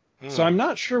 So I'm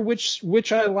not sure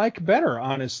which I like better,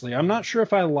 honestly. I'm not sure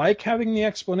if I like having the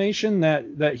explanation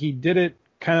that he did it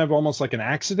kind of almost like an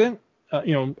accident,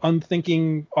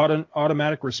 unthinking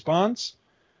automatic response,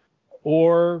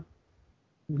 or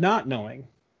not knowing.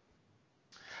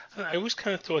 I always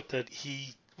kind of thought that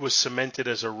he was cemented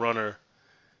as a runner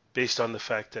based on the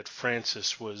fact that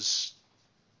Francis was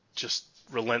just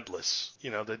relentless.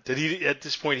 That he, at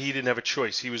this point, he didn't have a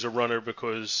choice. He was a runner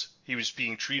because he was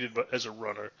being treated as a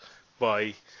runner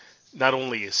by not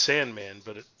only a Sandman,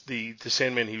 but the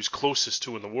Sandman he was closest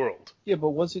to in the world. Yeah,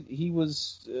 but he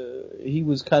was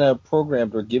kind of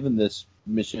programmed or given this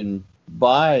mission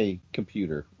by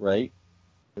computer, right?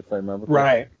 If I remember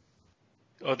correctly. Right.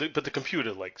 Oh, but the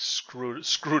computer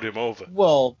screwed him over.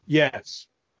 Well, yes.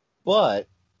 But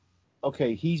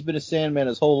okay, he's been a Sandman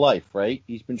his whole life, right?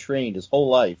 He's been trained his whole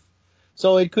life.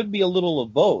 So it could be a little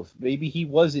of both. Maybe he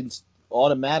wasn't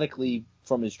automatically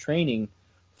from his training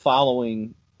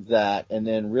following that, and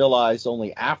then realized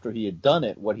only after he had done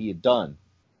it what he had done.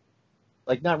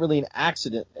 Like, not really an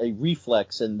accident, a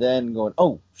reflex, and then going,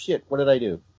 oh, shit, what did I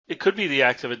do? It could be the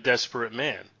act of a desperate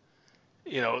man.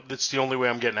 That's the only way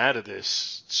I'm getting out of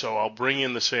this. So I'll bring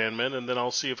in the Sandman, and then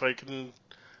I'll see if I can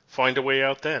find a way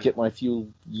out then. Get my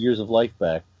few years of life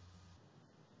back.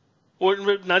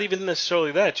 Or not even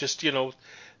necessarily that, just,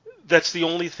 that's the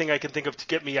only thing I can think of to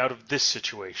get me out of this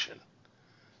situation.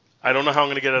 I don't know how I'm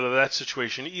going to get out of that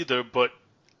situation either, but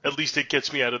at least it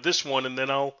gets me out of this one, and then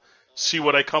I'll see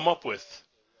what I come up with.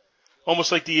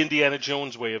 Almost like the Indiana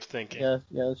Jones way of thinking. Yeah,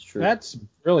 that's true. That's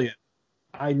brilliant.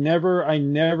 I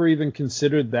never even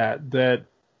considered that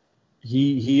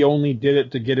he only did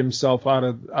it to get himself out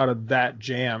of that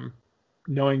jam,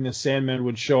 knowing the Sandman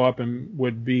would show up and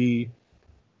would be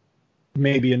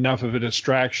maybe enough of a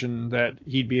distraction that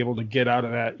he'd be able to get out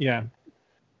of that. Yeah.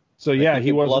 So yeah,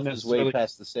 he wasn't necessarily his way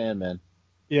past the Sandman.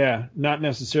 Yeah, not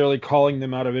necessarily calling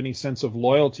them out of any sense of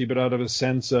loyalty, but out of a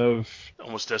sense of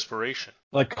almost desperation,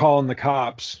 like calling the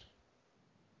cops.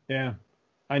 Yeah,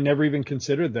 I never even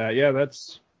considered that. Yeah,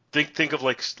 that's think of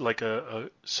like a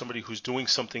somebody who's doing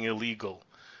something illegal,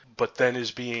 but then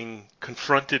is being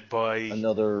confronted by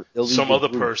some other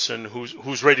person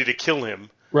who's ready to kill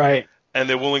him. Right. And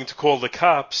they're willing to call the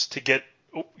cops to get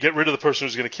rid of the person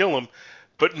who's going to kill him,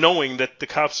 but knowing that the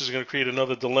cops is going to create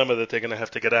another dilemma that they're going to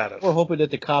have to get out of. We're hoping that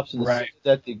the cops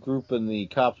that the group and the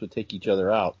cops would take each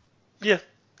other out. Yeah,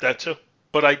 that too.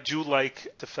 But I do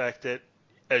like the fact that,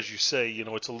 as you say,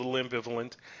 it's a little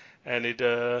ambivalent, and it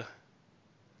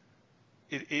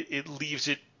leaves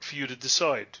it for you to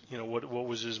decide. What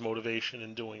was his motivation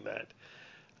in doing that?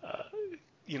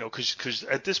 Because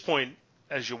at this point,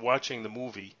 as you're watching the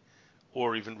movie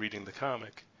or even reading the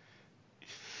comic,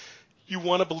 you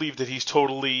want to believe that he's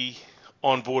totally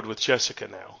on board with Jessica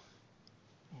now.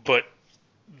 But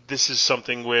this is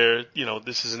something where,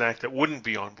 this is an act that wouldn't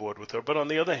be on board with her. But on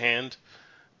the other hand,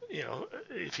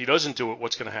 if he doesn't do it,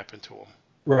 what's going to happen to him?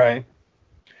 Right.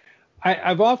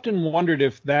 I've often wondered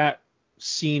if that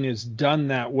scene is done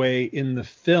that way in the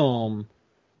film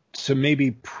to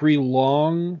maybe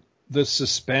prolong the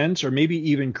suspense, or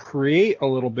maybe even create a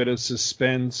little bit of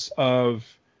suspense of,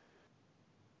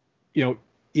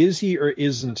 is he or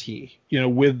isn't he,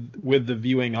 with the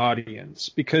viewing audience?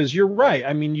 Because you're right.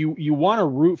 I mean, you want to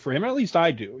root for him, or at least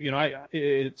I do.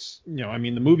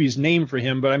 The movie's named for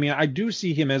him, but I mean, I do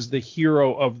see him as the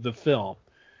hero of the film.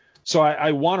 So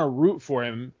I want to root for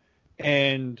him.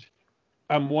 And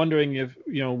I'm wondering if,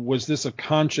 was this a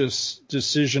conscious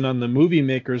decision on the movie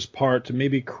maker's part to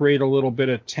maybe create a little bit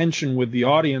of tension with the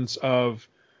audience of,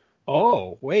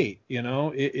 oh wait,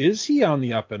 is he on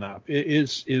the up and up?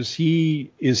 Is he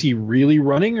really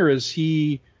running, or is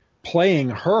he playing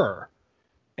her?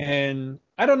 And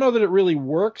I don't know that it really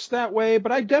works that way,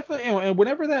 but I definitely, and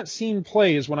whenever that scene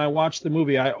plays when I watch the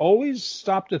movie, I always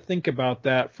stop to think about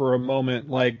that for a moment.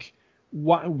 Like,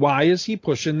 why is he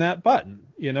pushing that button?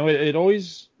 It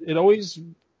always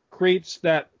creates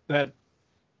that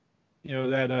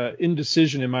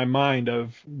indecision in my mind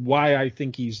of why I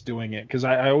think he's doing it, because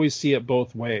I always see it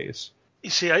both ways.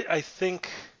 You see, I think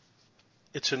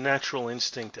it's a natural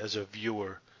instinct as a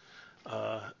viewer,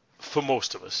 for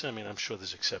most of us. I mean, I'm sure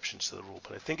there's exceptions to the rule,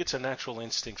 but I think it's a natural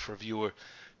instinct for a viewer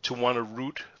to want to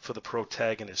root for the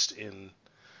protagonist in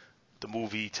the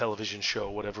movie, television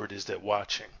show, whatever it is they're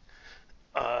watching.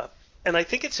 And I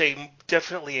think it's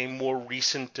definitely a more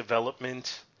recent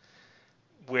development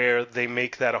where they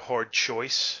make that a hard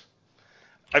choice.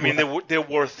 I mean, there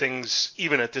were things,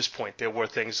 even at this point, there were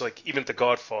things like even The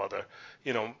Godfather,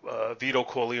 Vito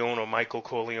Corleone or Michael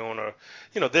Corleone, or,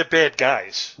 they're bad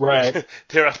guys. Right.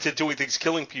 They're out there doing things,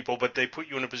 killing people, but they put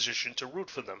you in a position to root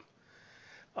for them.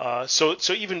 So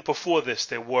even before this,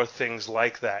 there were things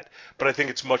like that. But I think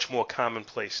it's much more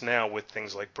commonplace now with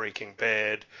things like Breaking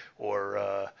Bad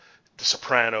or The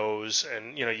Sopranos,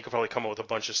 and you could probably come up with a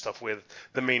bunch of stuff where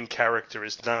the main character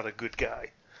is not a good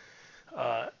guy.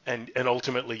 And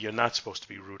ultimately you're not supposed to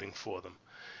be rooting for them.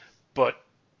 But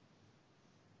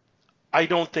I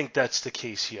don't think that's the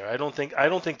case here. I don't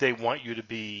think they want you to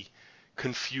be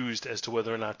confused as to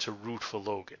whether or not to root for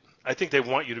Logan. I think they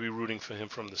want you to be rooting for him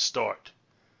from the start.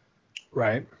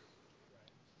 Right.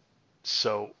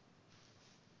 So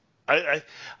I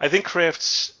think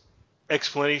Kraft's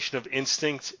explanation of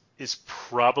instinct is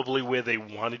probably where they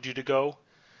wanted you to go,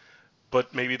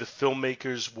 but maybe the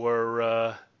filmmakers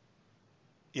were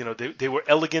they were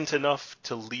elegant enough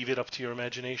to leave it up to your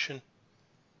imagination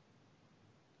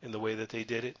in the way that they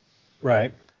did it.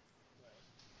 Right.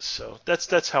 So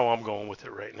that's how I'm going with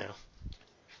it right now.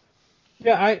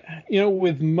 Yeah,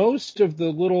 with most of the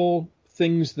little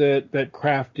things that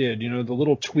Kraft did, the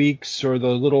little tweaks or the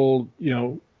little,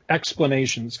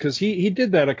 explanations, because he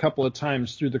did that a couple of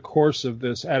times through the course of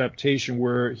this adaptation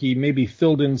where he maybe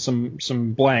filled in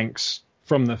some blanks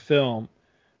from the film.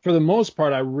 For the most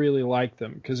part, I really like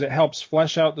them because it helps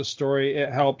flesh out the story.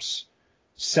 It helps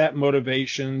set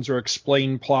motivations or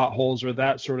explain plot holes or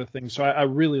that sort of thing. So I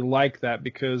really like that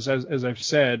because, as I've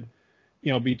said,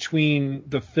 between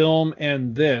the film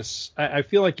and this, I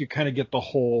feel like you kind of get the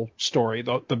whole story,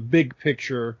 the big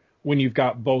picture when you've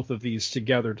got both of these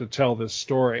together to tell this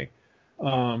story.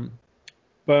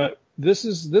 But this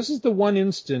is the one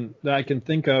instant that I can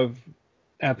think of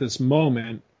at this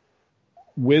moment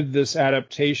with this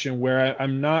adaptation where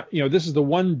I'm not, this is the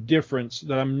one difference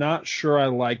that I'm not sure I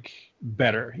like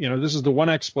better. This is the one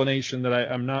explanation that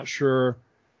I'm not sure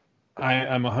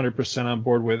I'm 100% on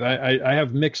board with. I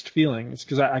have mixed feelings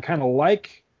because I kind of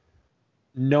like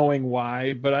knowing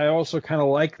why, but I also kind of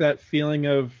like that feeling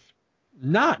of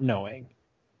not knowing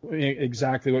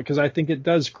exactly what, because I think it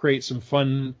does create some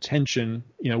fun tension,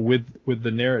 with the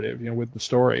narrative, with the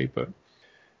story. But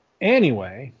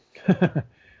anyway,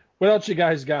 what else you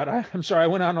guys got? I'm sorry I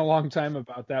went on a long time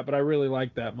about that, but I really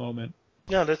like that moment.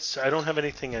 No, I don't have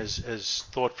anything as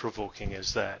thought provoking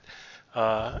as that.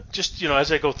 Just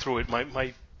as I go through it,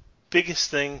 my biggest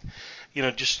thing,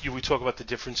 we talk about the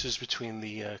differences between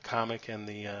the comic and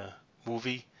the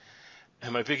movie,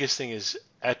 and my biggest thing is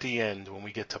at the end when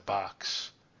we get to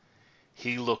Box,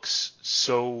 he looks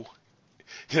so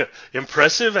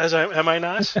impressive. Am I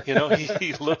not?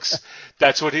 He looks.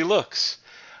 That's what he looks,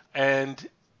 and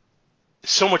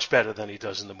so much better than he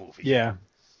does in the movie. Yeah.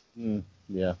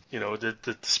 Yeah.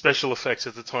 The special effects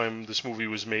at the time this movie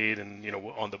was made, and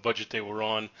on the budget they were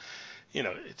on,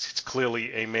 it's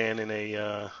clearly a man in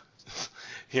a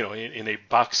in a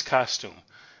box costume,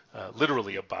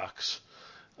 literally a box.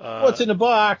 What's in the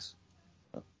box?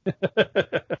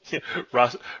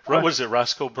 What is it?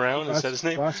 Roscoe Brown? Is that his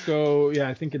name? Roscoe. Yeah,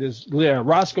 I think it is. Yeah,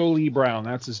 Roscoe Lee Brown.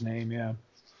 That's his name. Yeah,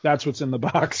 that's what's in the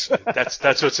box.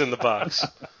 That's what's in the box.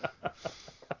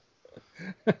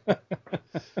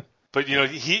 But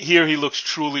here he looks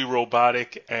truly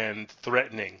robotic and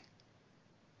threatening,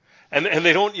 and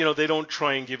they don't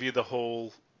try and give you the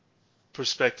whole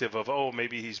perspective of, oh,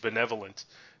 maybe he's benevolent.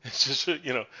 It's just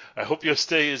I hope your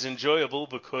stay is enjoyable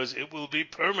because it will be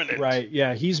permanent. Right.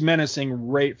 Yeah, he's menacing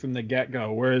right from the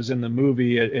get-go, whereas in the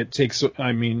movie it takes.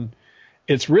 I mean,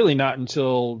 it's really not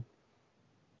until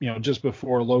just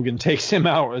before Logan takes him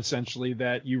out essentially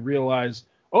that you realize,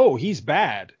 oh, he's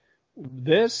bad.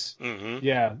 This, Mm-hmm.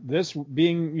 yeah, this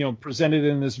being presented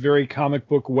in this very comic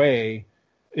book way,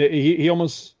 He's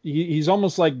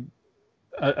almost like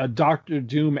a Doctor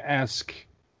Doom-esque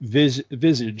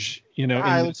visage, you know.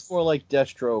 It looks more like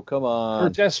Destro. Come on. Or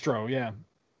Destro, yeah.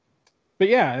 But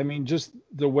yeah, I mean, just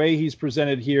the way he's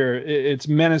presented here, it's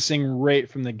menacing right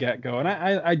from the get-go, and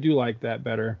I do like that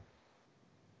better.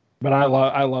 But I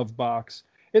love Box.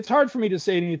 It's hard for me to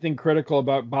say anything critical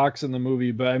about Box in the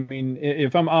movie, but I mean,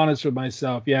 if I'm honest with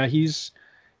myself, yeah, he's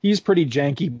pretty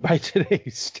janky by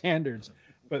today's standards.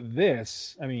 But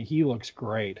this, I mean, he looks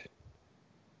great,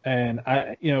 and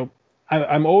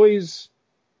I'm always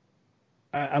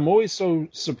so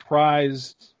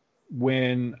surprised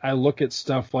when I look at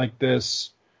stuff like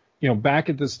this, you know, back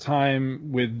at this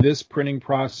time with this printing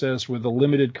process, with a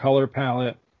limited color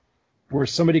palette, where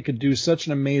somebody could do such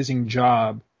an amazing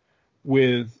job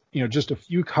with, you know, just a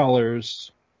few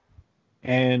colors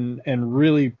and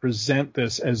really present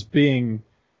this as being,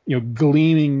 you know,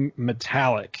 gleaming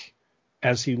metallic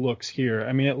as he looks here.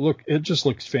 I mean, it just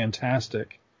looks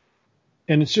fantastic.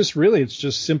 And it's just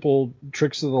simple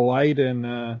tricks of the light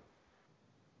and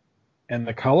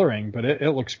the coloring, but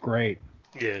it looks great.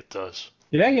 Yeah, it does.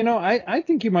 Yeah, you know, I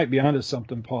think you might be onto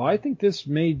something, Paul. I think this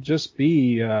may just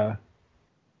be, you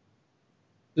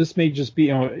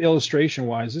know, illustration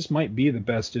wise, this might be the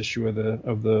best issue of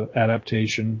the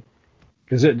adaptation,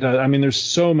 because it does. I mean, there's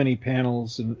so many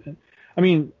panels, and I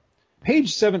mean,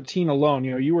 page 17 alone.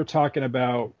 You know, you were talking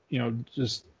about, you know,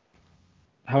 just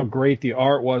how great the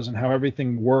art was and how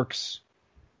everything works.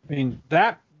 I mean,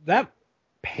 that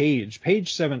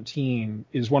page 17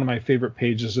 is one of my favorite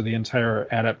pages of the entire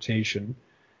adaptation.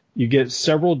 You get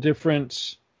several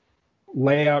different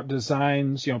layout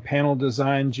designs, you know, panel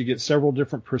designs. You get several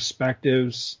different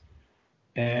perspectives,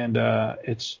 and I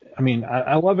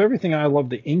love everything. I love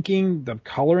the inking. The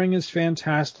coloring is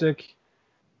fantastic,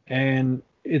 and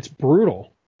it's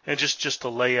brutal. And just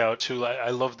the layout too. I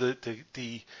love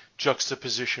the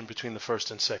juxtaposition between the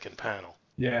first and second panel.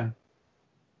 Yeah.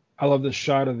 I love the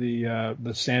shot of the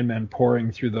Sandman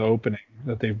pouring through the opening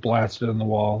that they've blasted in the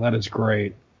wall. That is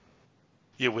great.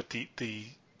 Yeah, with the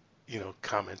you know,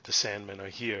 comment, the Sandmen are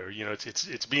here. You know,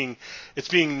 it's being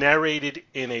narrated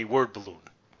in a word balloon.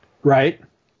 Right.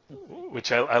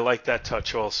 Which I like that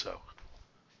touch also.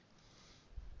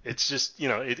 It's just, you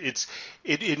know,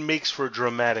 it makes for a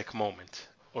dramatic moment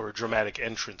or a dramatic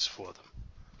entrance for them.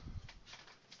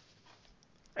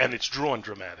 And it's drawn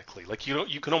dramatically. Like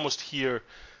you can almost hear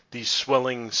the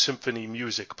swelling symphony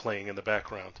music playing in the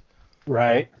background.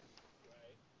 Right.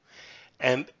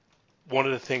 And one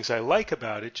of the things I like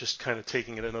about it, just kind of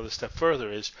taking it another step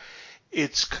further, is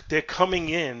they're coming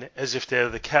in as if they're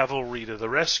the cavalry to the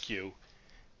rescue,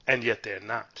 and yet they're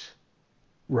not.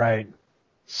 Right.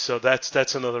 So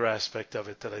that's another aspect of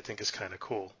it that I think is kind of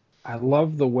cool. I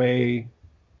love the way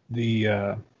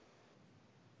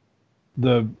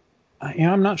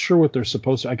I'm not sure what they're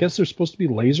supposed to. I guess they're supposed to be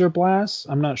laser blasts.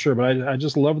 I'm not sure, but I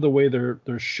just love the way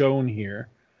they're shown here,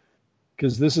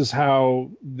 because this is how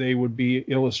they would be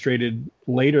illustrated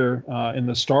later in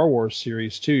the Star Wars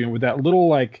series too, you know, with that little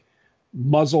like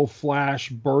muzzle flash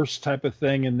burst type of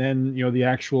thing, and then, you know, the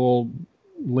actual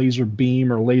laser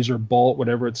beam or laser bolt,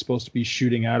 whatever it's supposed to be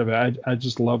shooting out of it. I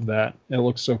just love that. It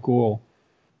looks so cool.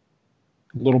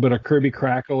 A little bit of Kirby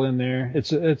crackle in there. It's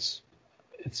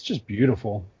just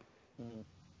beautiful.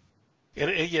 And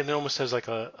it almost has like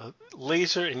a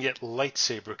laser and yet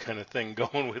lightsaber kind of thing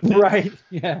going with it. Right.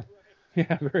 Yeah.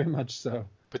 Yeah, very much so.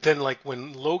 But then, like,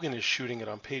 when Logan is shooting it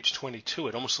on page 22,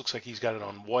 it almost looks like he's got it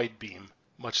on wide beam,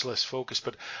 much less focus.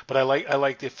 But I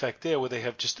like the effect there where they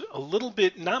have just a little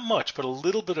bit, not much, but a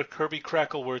little bit of Kirby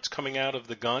crackle where it's coming out of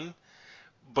the gun,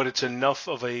 but it's enough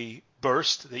of a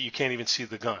burst that you can't even see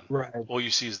the gun. Right. All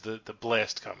you see is the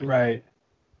blast coming. Right.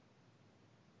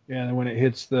 Yeah, and when it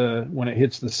hits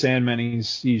the Sandman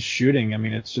he's shooting, I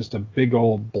mean, it's just a big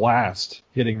old blast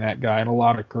hitting that guy, and a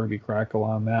lot of Kirby crackle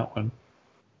on that one.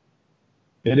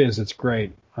 It's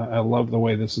great. I love the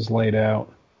way this is laid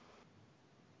out.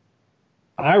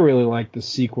 I really like the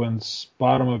sequence,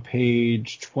 bottom of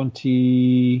page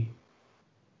 20,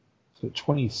 so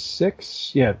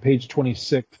 26? Yeah, page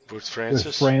 26. With Francis?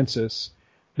 With Francis.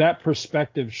 That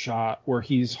perspective shot where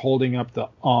he's holding up the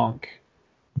Ankh,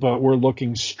 but we're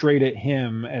looking straight at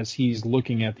him as he's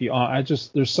looking at the Ankh.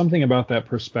 There's something about that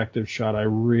perspective shot I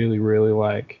really, really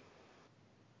like.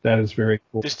 That is very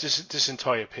cool. This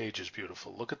entire page is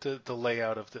beautiful. Look at the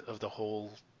layout of the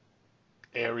whole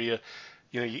area.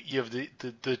 You know, you have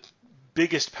the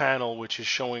biggest panel, which is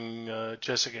showing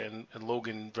Jessica and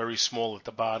Logan very small at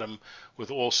the bottom, with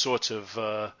all sorts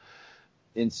of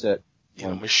inset,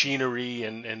 machinery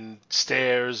and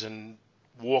stairs and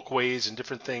walkways and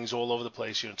different things all over the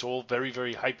place. It's all very,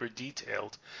 very hyper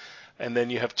detailed. And then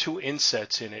you have two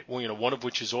insets in it, one of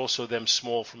which is also them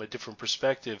small from a different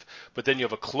perspective, but then you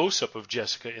have a close-up of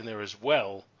Jessica in there as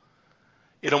well.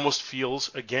 It almost feels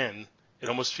like it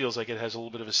has a little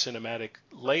bit of a cinematic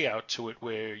layout to it,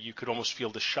 where you could almost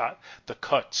feel the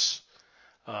cuts,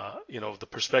 the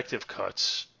perspective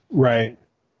cuts. Right.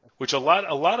 Which a lot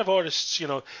of artists,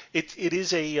 it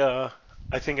is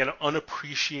I think an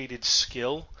unappreciated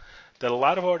skill that a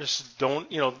lot of artists don't,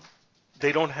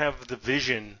 they don't have the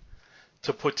vision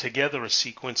to put together a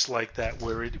sequence like that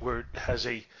where it has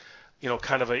a,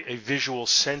 kind of a visual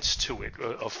sense to it,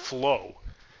 a flow,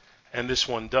 and this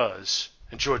one does.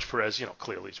 And George Perez,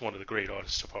 clearly is one of the great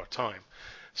artists of our time,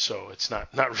 so it's not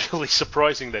really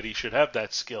surprising that he should have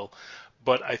that skill.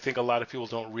 But I think a lot of people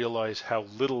don't realize how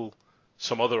little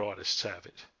some other artists have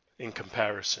it in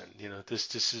comparison.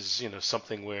 This is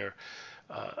something where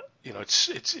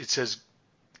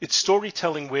it's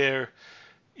storytelling where,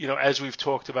 as we've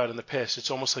talked about in the past,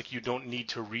 it's almost like you don't need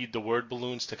to read the word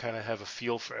balloons to kind of have a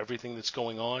feel for everything that's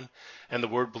going on, and the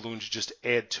word balloons just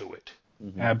add to it.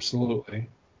 Mm-hmm. Absolutely.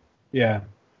 Yeah.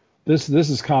 This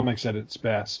is comics at its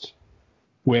best.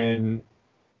 When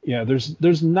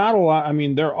there's not a lot. I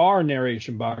mean, there are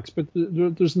narration box, but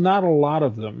there's not a lot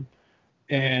of them.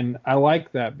 And I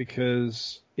like that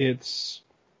because it's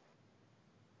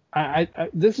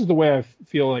this is the way I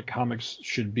feel like comics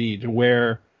should be, to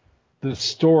where the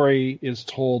story is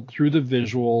told through the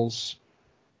visuals,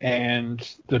 and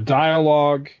the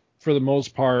dialogue, for the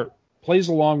most part, plays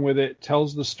along with it,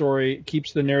 tells the story,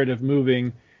 keeps the narrative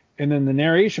moving. And then the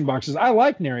narration boxes, I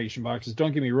like narration boxes,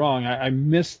 don't get me wrong. I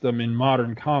miss them in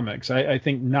modern comics. I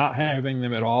think not having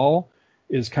them at all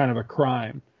is kind of a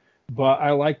crime. But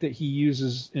I like that he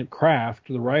uses, Kraft,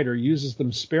 the writer, uses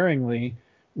them sparingly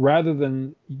rather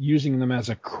than using them as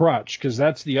a crutch, because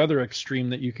that's the other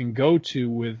extreme that you can go to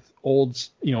with old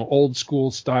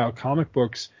school style comic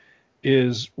books.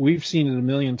 Is we've seen it a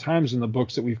million times in the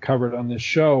books that we've covered on this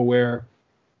show, where,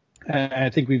 and I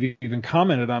think we've even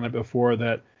commented on it before,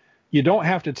 that you don't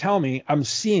have to tell me, I'm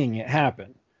seeing it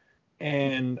happen.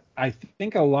 And I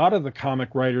think a lot of the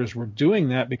comic writers were doing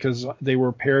that because they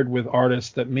were paired with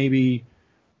artists that maybe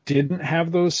didn't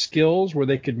have those skills, where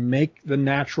they could make the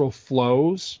natural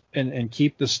flows and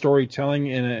keep the storytelling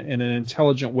in an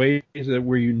intelligent way,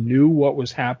 where you knew what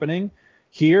was happening.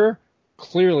 Here,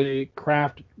 clearly,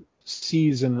 Kraft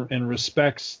sees and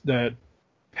respects that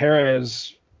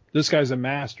Perez, this guy's a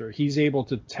master. He's able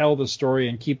to tell the story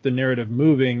and keep the narrative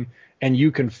moving, and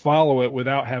you can follow it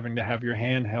without having to have your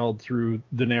hand held through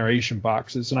the narration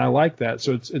boxes. And I like that.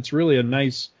 So it's really a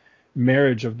nice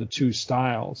marriage of the two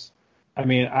styles. I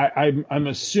mean, I'm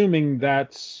assuming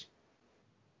that's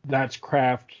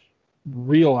Kraft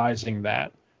realizing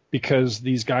that, because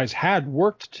these guys had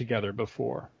worked together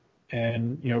before.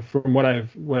 And, from what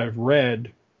I've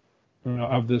read,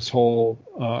 of this whole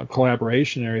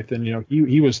collaboration and everything,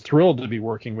 he was thrilled to be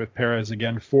working with Perez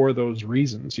again for those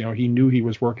reasons. He knew he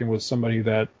was working with somebody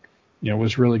that,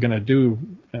 was really going to do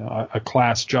a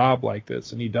class job like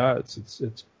this, and he does.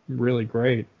 It's really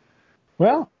great.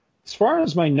 Well, as far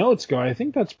as my notes go, I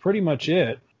think that's pretty much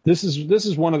it. This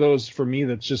is one of those for me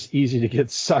that's just easy to get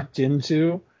sucked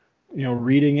into,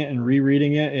 reading it and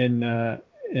rereading it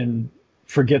and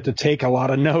forget to take a lot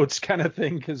of notes kind of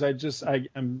thing, because I just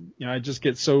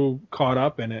get so caught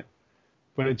up in it.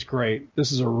 But it's great.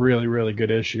 This is a really, really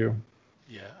good issue.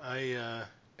 Yeah,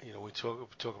 we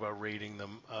talk about rating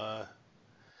them.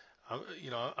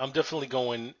 I'm definitely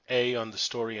going A on the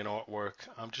story and artwork.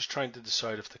 I'm just trying to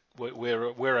decide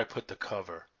where I put the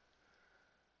cover.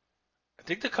 I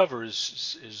think the cover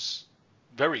is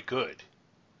very good.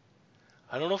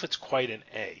 I don't know if it's quite an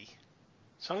A.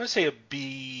 So I'm going to say a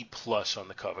B plus on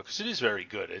the cover, because it is very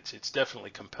good. It's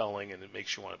definitely compelling, and it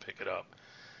makes you want to pick it up.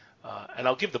 And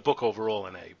I'll give the book overall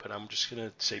an A, but I'm just going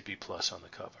to say B plus on the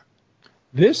cover.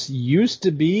 This used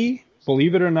to be,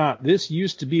 believe it or not,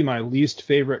 my least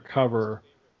favorite cover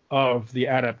of the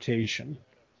adaptation.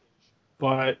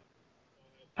 But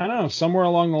I don't know, somewhere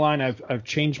along the line I've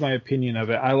changed my opinion of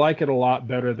it. I like it a lot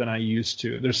better than I used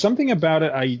to. There's something about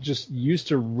it I just used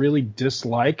to really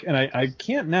dislike, and I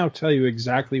can't now tell you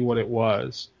exactly what it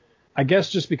was. I guess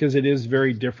just because it is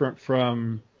very different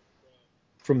from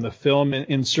the film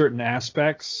in certain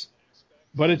aspects,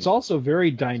 but it's also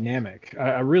very dynamic.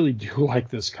 I really do like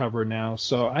this cover now,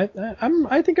 so I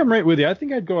think I'm right with you. I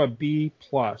think I'd go a B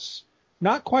plus,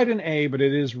 not quite an A, but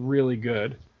it is really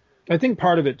good. I think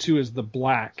part of it too is the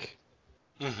black.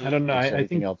 Mm-hmm. I don't know. I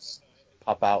think else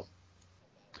pop out.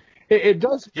 It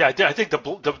does. Yeah, I think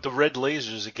the red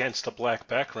lasers against the black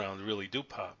background really do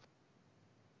pop.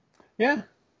 Yeah.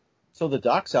 So the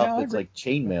Doc's outfit's like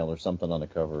chainmail or something on the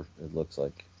cover. It looks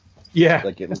like. Yeah.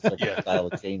 Like it looks like a style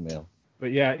of chainmail.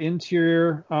 But yeah,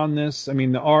 interior on this, I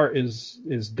mean, the art is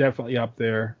definitely up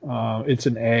there. It's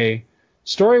an A.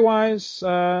 Story-wise,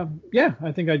 yeah,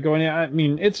 I think I'd go in. I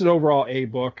mean, it's an overall A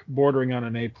book, bordering on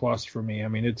an A+ for me. I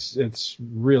mean, it's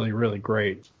really, really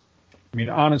great. I mean,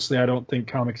 honestly, I don't think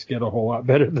comics get a whole lot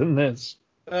better than this.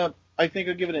 I think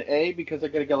I'll give it an A because I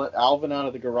got to let Alvin out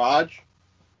of the garage.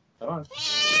 Come on.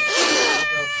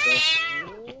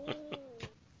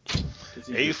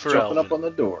 A for jumping Alvin. Up on the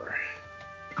door.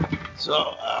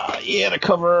 So, yeah, the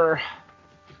cover.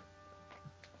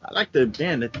 I like get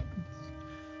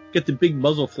the big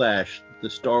muzzle flash, the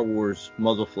Star Wars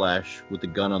muzzle flash with the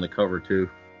gun on the cover too.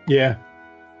 Yeah.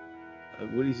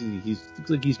 What is he? He looks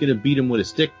like he's gonna beat him with a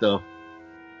stick though.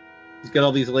 He's got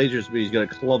all these lasers, but he's gonna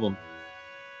club him.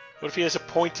 What if he has a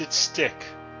pointed stick?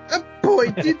 A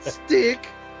pointed stick.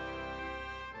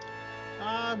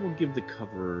 I will give the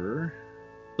cover.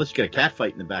 Unless you got a cat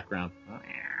fight in the background.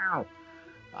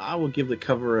 I will give the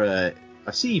cover a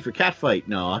C for cat fight.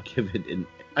 No, I give it an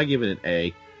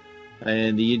A.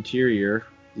 And the interior,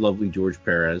 lovely George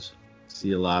Perez.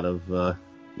 See a lot of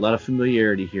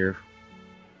familiarity here.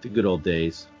 The good old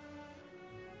days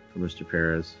for Mr.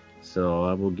 Perez. So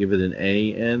I will give it an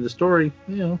A. And the story,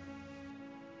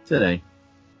 it's an A.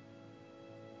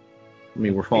 I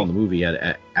mean, we're following the movie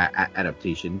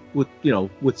adaptation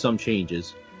with some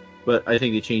changes, but I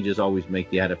think the changes always make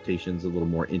the adaptations a little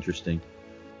more interesting.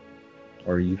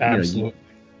 Or you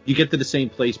get to the same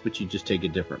place, but you just take a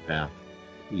different path.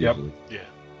 Usually. Yep.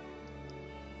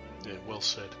 Yeah, well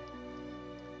said.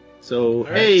 So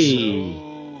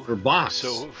for box.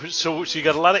 So you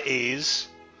got a lot of A's,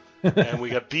 and we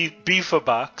got B for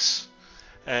box,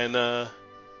 and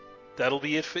that'll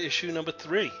be it for issue number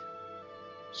 3.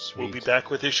 Sweet. We'll be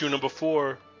back with issue number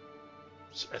 4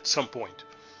 at some point.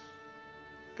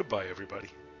 Goodbye, everybody.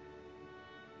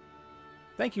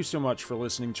 Thank you so much for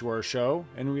listening to our show,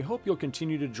 and we hope you'll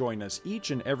continue to join us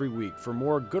each and every week for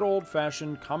more good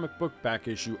old-fashioned comic book back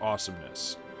issue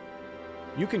awesomeness.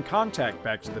 You can contact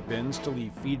Back to the Bins to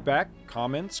leave feedback,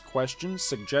 comments, questions,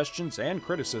 suggestions, and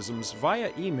criticisms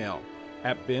via email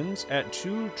at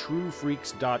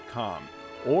bins@twotruefreaks.com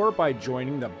or by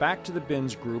joining the Back to the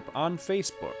Bins group on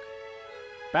Facebook.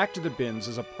 Back to the Bins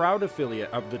is a proud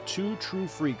affiliate of the Two True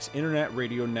Freaks Internet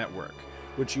Radio Network,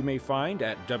 which you may find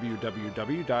at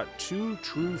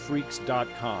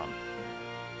www.twotruefreaks.com.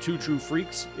 Two True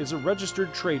Freaks is a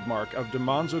registered trademark of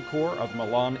DiManzo Corps of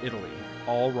Milan, Italy.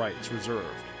 All rights reserved.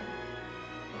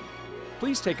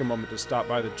 Please take a moment to stop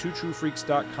by the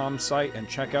twotruefreaks.com site and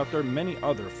check out their many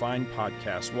other fine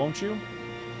podcasts, won't you?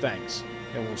 Thanks,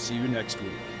 and we'll see you next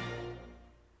week.